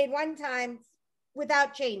that you made one time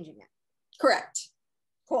without changing it. Correct.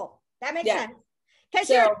 Cool. That makes sense. Because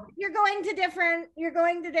you're going to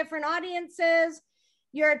different audiences.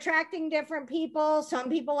 You're attracting different people. Some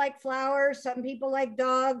people like flowers, some people like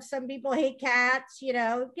dogs, some people hate cats, you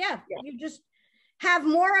just have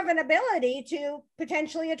more of an ability to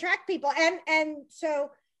potentially attract people. And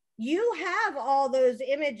so you have all those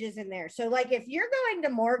images in there. So like if you're going to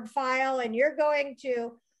Morgue File and you're going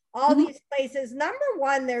to all these places, number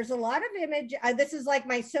one, there's a lot of image. This is like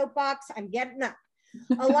my soapbox. I'm getting up.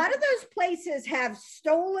 A lot of those places have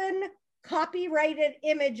stolen copyrighted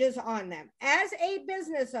images on them. As a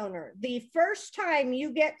business owner, the first time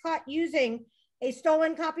you get caught using a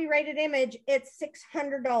stolen copyrighted image, it's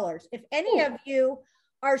 $600. If any of you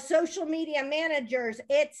are social media managers,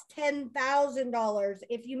 it's $10,000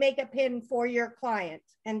 if you make a pin for your client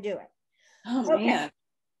and do it. Oh, man.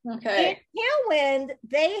 Okay. In Tailwind,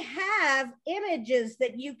 they have images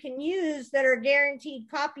that you can use that are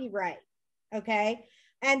guaranteed copyright. Okay.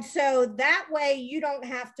 And so that way you don't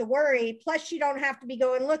have to worry. Plus you don't have to be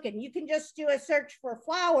going looking. You can just do a search for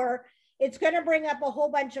flower. It's going to bring up a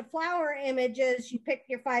whole bunch of flower images. You pick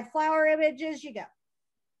your 5 flower images, you go.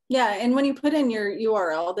 Yeah. And when you put in your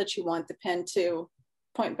URL that you want the pin to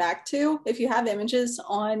point back to, if you have images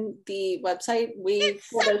on the website, it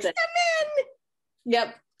sucks them in.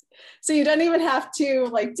 Yep. So you don't even have to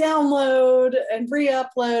like download and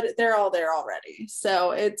re-upload. They're all there already.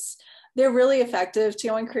 So they're really effective.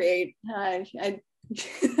 Tailwind Create.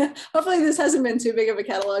 Hopefully this hasn't been too big of a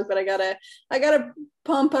catalog, but I gotta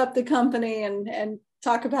pump up the company and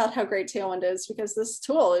talk about how great Tailwind is, because this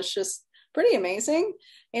tool is just pretty amazing.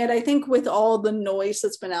 And I think with all the noise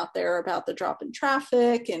that's been out there about the drop in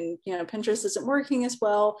traffic and Pinterest isn't working as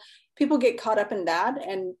well, people get caught up in that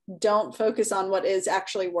and don't focus on what is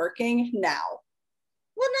actually working now.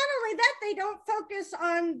 Well, not only that, they don't focus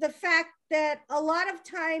on the fact that a lot of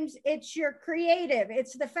times it's your creative.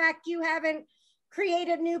 It's the fact you haven't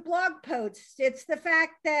created new blog posts. It's the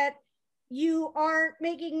fact that you aren't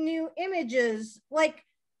making new images. Like,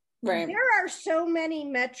 there are so many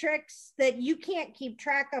metrics that you can't keep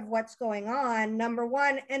track of what's going on, number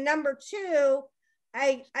one. And number two,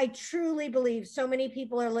 I truly believe so many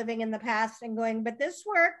people are living in the past and going, but this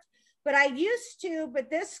worked, but I used to,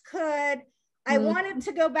 but this could. I wanted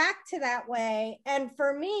to go back to that way. And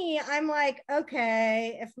for me, I'm like,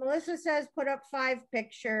 okay, if Melissa says put up 5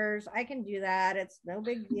 pictures, I can do that. It's no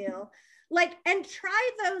big deal. Like, and try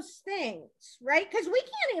those things, right? Because we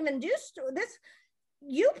can't even do this.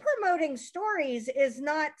 you promoting stories is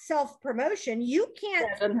not self-promotion. You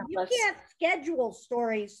can't schedule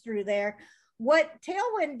stories through there. What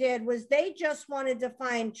Tailwind did was they just wanted to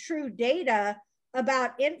find true data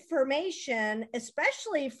about information,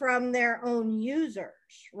 especially from their own users,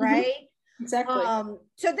 right? Mm-hmm. Exactly.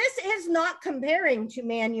 So this is not comparing to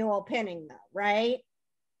manual pinning though, right?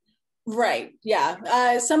 Right.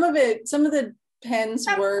 Yeah. Some of the pins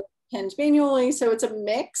were pinned manually, so it's a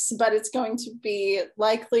mix, but it's going to be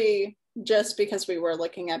likely, just because we were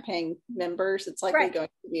looking at paying members, it's likely going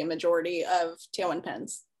to be a majority of Tailwind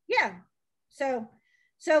pins. Yeah.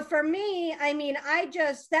 So for me, I mean,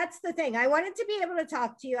 that's the thing. I wanted to be able to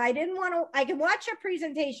talk to you. I can watch a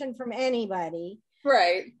presentation from anybody.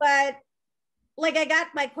 Right. But like, I got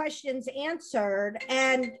my questions answered,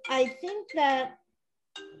 and I think that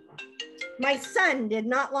my son did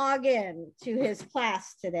not log in to his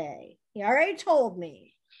class today. He already told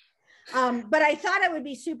me. But I thought it would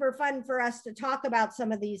be super fun for us to talk about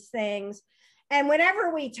some of these things. And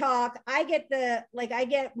whenever we talk, I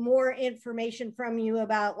get more information from you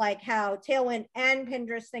about like how Tailwind and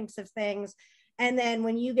Pinterest thinks of things. And then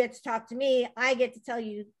when you get to talk to me, I get to tell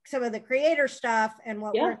you some of the creator stuff and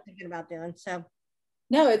what we're thinking about doing. So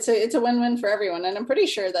no, it's a win-win for everyone. And I'm pretty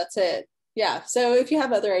sure that's it. Yeah. So if you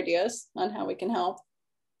have other ideas on how we can help,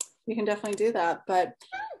 you can definitely do that. But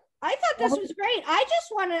I thought this was great. I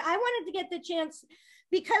wanted to get the chance,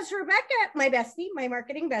 because Rebecca, my bestie, my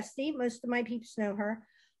marketing bestie, most of my peeps know her.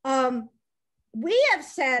 We have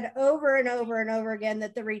said over and over and over again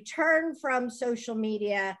that the return from social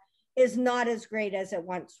media is not as great as it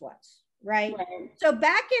once was, right? So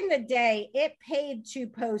back in the day, it paid to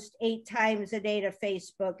post 8 times a day to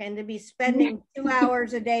Facebook and to be spending 2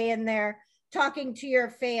 hours a day in there talking to your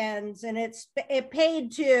fans. And it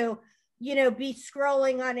paid to, be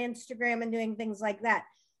scrolling on Instagram and doing things like that.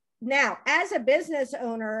 Now, as a business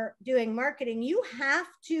owner doing marketing, you have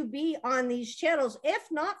to be on these channels, if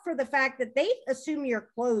not for the fact that they assume you're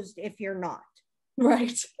closed if you're not.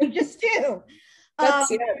 Right. You just do.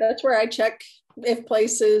 That's where I check if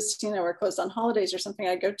places, are closed on holidays or something.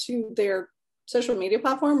 I go to their social media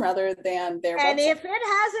platform rather than their website. And if it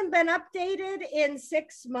hasn't been updated in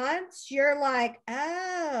 6 months, you're like,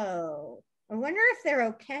 oh, I wonder if they're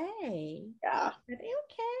okay. Yeah. Are they okay?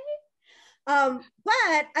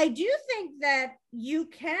 But I do think that you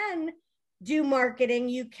can do marketing.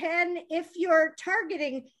 You can, if you're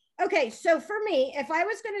targeting. Okay, so for me, if I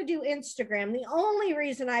was going to do Instagram, the only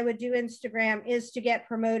reason I would do Instagram is to get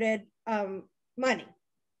promoted money.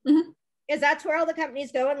 Because that's where all the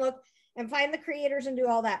companies go and look and find the creators and do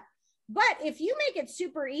all that. But if you make it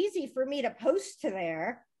super easy for me to post to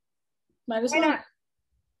there, might as well. Not?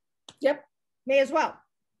 Yep. May as well.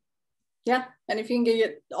 Yeah. And if you can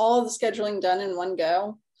get all the scheduling done in one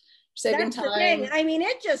go, saving time. The thing. I mean,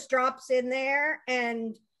 it just drops in there,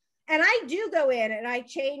 and I do go in and I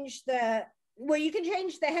change you can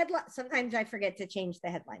change the headline. Sometimes I forget to change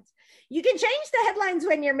the headlines. You can change the headlines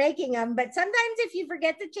when you're making them, but sometimes if you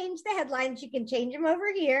forget to change the headlines, you can change them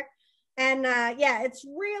over here. And it's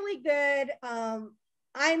really good.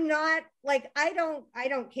 I'm not like, I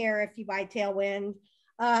don't care if you buy Tailwind.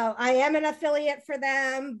 I am an affiliate for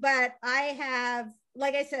them, but I have,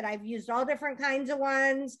 like I said, I've used all different kinds of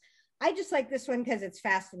ones. I just like this one because it's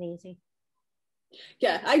fast and easy.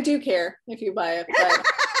 Yeah, I do care if you buy it, but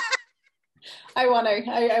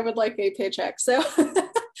I would like a paycheck. So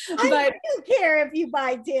I do care if you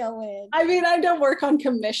buy Tailwind. I mean, I don't work on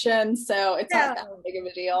commission, so it's not that big of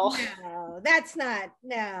a deal. No, that's not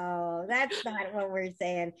what we're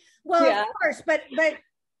saying. Well, of course, but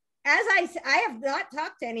as I have not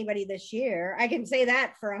talked to anybody this year. I can say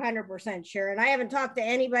that for 100% sure. And I haven't talked to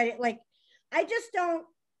anybody. Like, I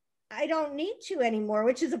don't need to anymore,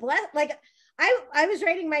 which is a blessing. Like, I was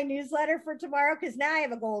writing my newsletter for tomorrow because now I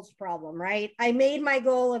have a goals problem, right? I made my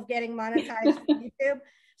goal of getting monetized on YouTube.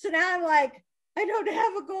 So now I'm like, I don't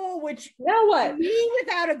have a goal, which now what? Me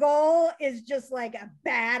without a goal is just like a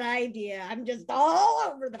bad idea. I'm just all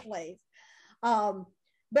over the place.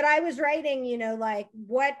 But I was writing, like,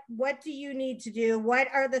 what do you need to do? What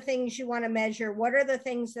are the things you want to measure? What are the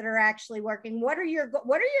things that are actually working? What are your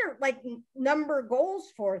like number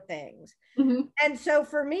goals for things? Mm-hmm. And so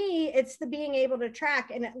for me, it's the being able to track.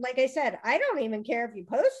 And like I said, I don't even care if you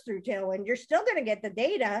post through Tailwind, you're still going to get the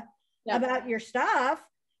data about your stuff.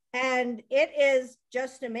 And it is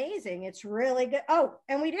just amazing. It's really good. Oh,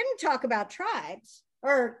 and we didn't talk about tribes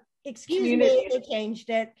excuse me, they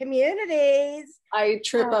changed it. Communities. I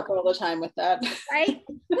trip up all the time with that. Right.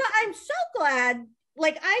 Well, I'm so glad.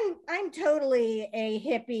 Like, I'm totally a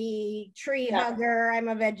hippie tree hugger. I'm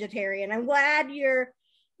a vegetarian. I'm glad you're,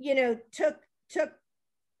 took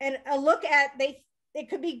and a look at, it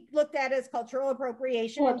could be looked at as cultural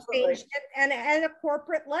appropriation, and changed it, and at a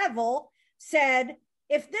corporate level said,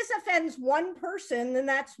 if this offends one person, then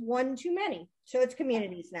that's one too many. So it's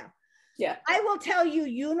communities now. Yeah. I will tell you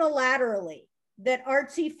unilaterally that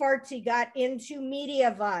Artsy Fartsy got into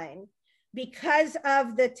Mediavine because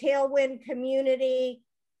of the Tailwind community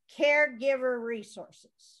caregiver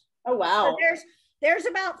resources. Oh, wow. So there's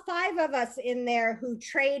about 5 of us in there who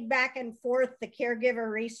trade back and forth the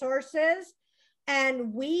caregiver resources.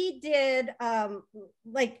 And we did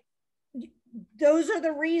like, those are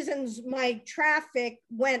the reasons my traffic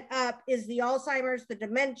went up, is the Alzheimer's, the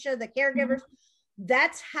dementia, the caregivers.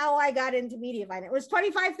 That's how I got into Mediavine. It was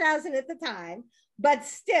 25,000 at the time, but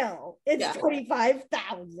still it's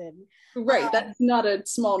 25,000. Right. That's not a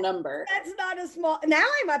small number. That's not a small, now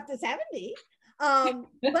I'm up to 70.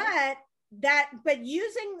 But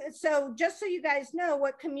using, so just so you guys know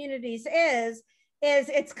what communities is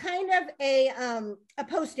it's kind of a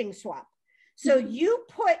posting swap. So you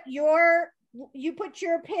put your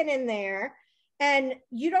pin in there, and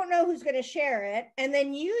you don't know who's going to share it, and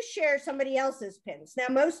then you share somebody else's pins. Now,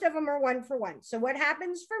 most of them are 1-for-1. So what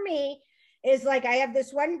happens for me is, like, I have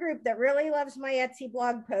this one group that really loves my Etsy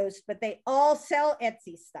blog post, but they all sell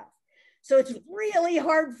Etsy stuff. So it's really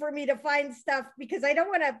hard for me to find stuff because I don't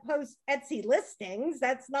want to post Etsy listings.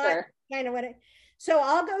 That's not kind of what it. So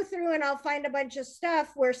I'll go through and I'll find a bunch of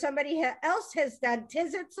stuff where somebody else has done.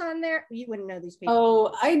 Tizit's on there. You wouldn't know these people.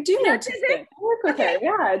 Oh, I do know Tizit. I work with her.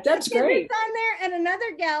 Yeah, that's great. Tizit's on there, and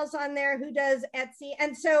another gal's on there who does Etsy.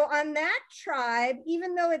 And so on that tribe,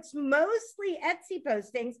 even though it's mostly Etsy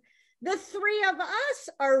postings, the 3 of us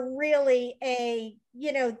are really a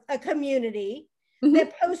community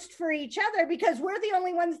that post for each other, because we're the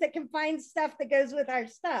only ones that can find stuff that goes with our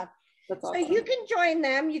stuff. That's awesome. So you can join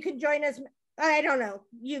them. You can join us. I don't know.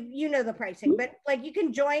 You know the pricing, but like you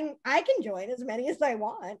can join. I can join as many as I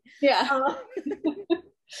want. Yeah.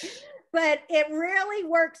 But it really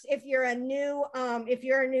works if you're a new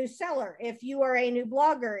seller, if you are a new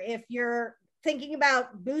blogger, if you're thinking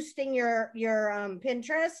about boosting your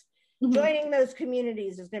Pinterest, joining those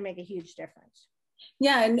communities is going to make a huge difference.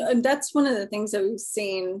 Yeah, and that's one of the things that we've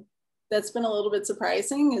seen that's been a little bit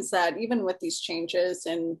surprising, is that even with these changes,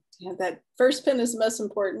 and that first pin is the most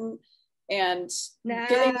important, and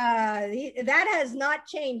that has not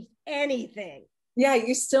changed anything. Yeah,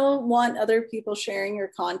 you still want other people sharing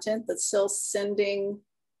your content, that's still sending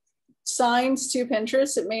signs to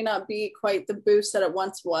Pinterest. It may not be quite the boost that it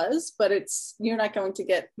once was, but you're not going to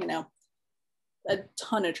get, a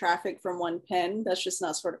ton of traffic from one pin. That's just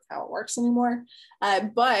not sort of how it works anymore.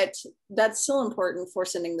 But that's still important for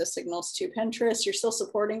sending the signals to Pinterest. You're still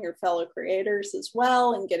supporting your fellow creators as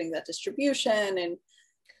well and getting that distribution. And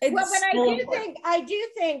I do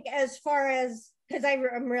think as far as, because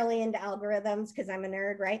I'm really into algorithms because I'm a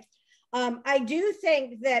nerd, right? I do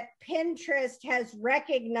think that Pinterest has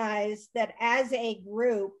recognized that as a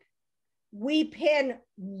group, we pin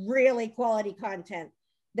really quality content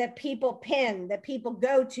that people pin, that people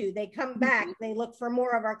go to, they come back, they look for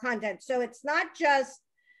more of our content. So it's not just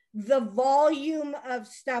the volume of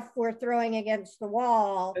stuff we're throwing against the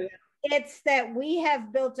wall. It's that we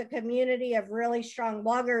have built a community of really strong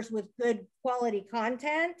bloggers with good quality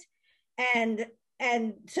content. And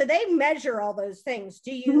so they measure all those things.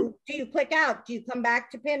 Do you click out? Do you come back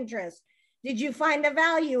to Pinterest? Did you find a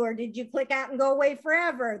value, or did you click out and go away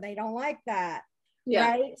forever? They don't like that.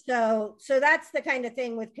 Yeah. Right. So that's the kind of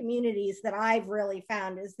thing with communities that I've really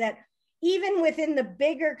found, is that even within the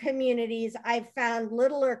bigger communities, I've found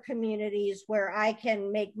littler communities where I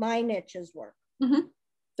can make my niches work.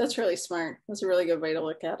 That's really smart. That's a really good way to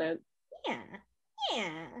look at it. Yeah.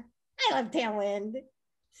 I love Tailwind.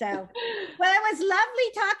 So, well, it was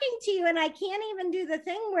lovely talking to you, and I can't even do the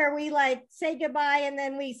thing where we like say goodbye and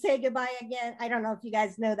then we say goodbye again. I don't know if you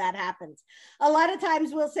guys know that happens. A lot of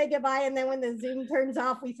times we'll say goodbye, and then when the Zoom turns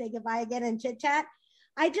off, we say goodbye again and chit chat.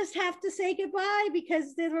 I just have to say goodbye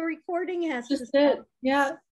because the recording has to stop. Yeah.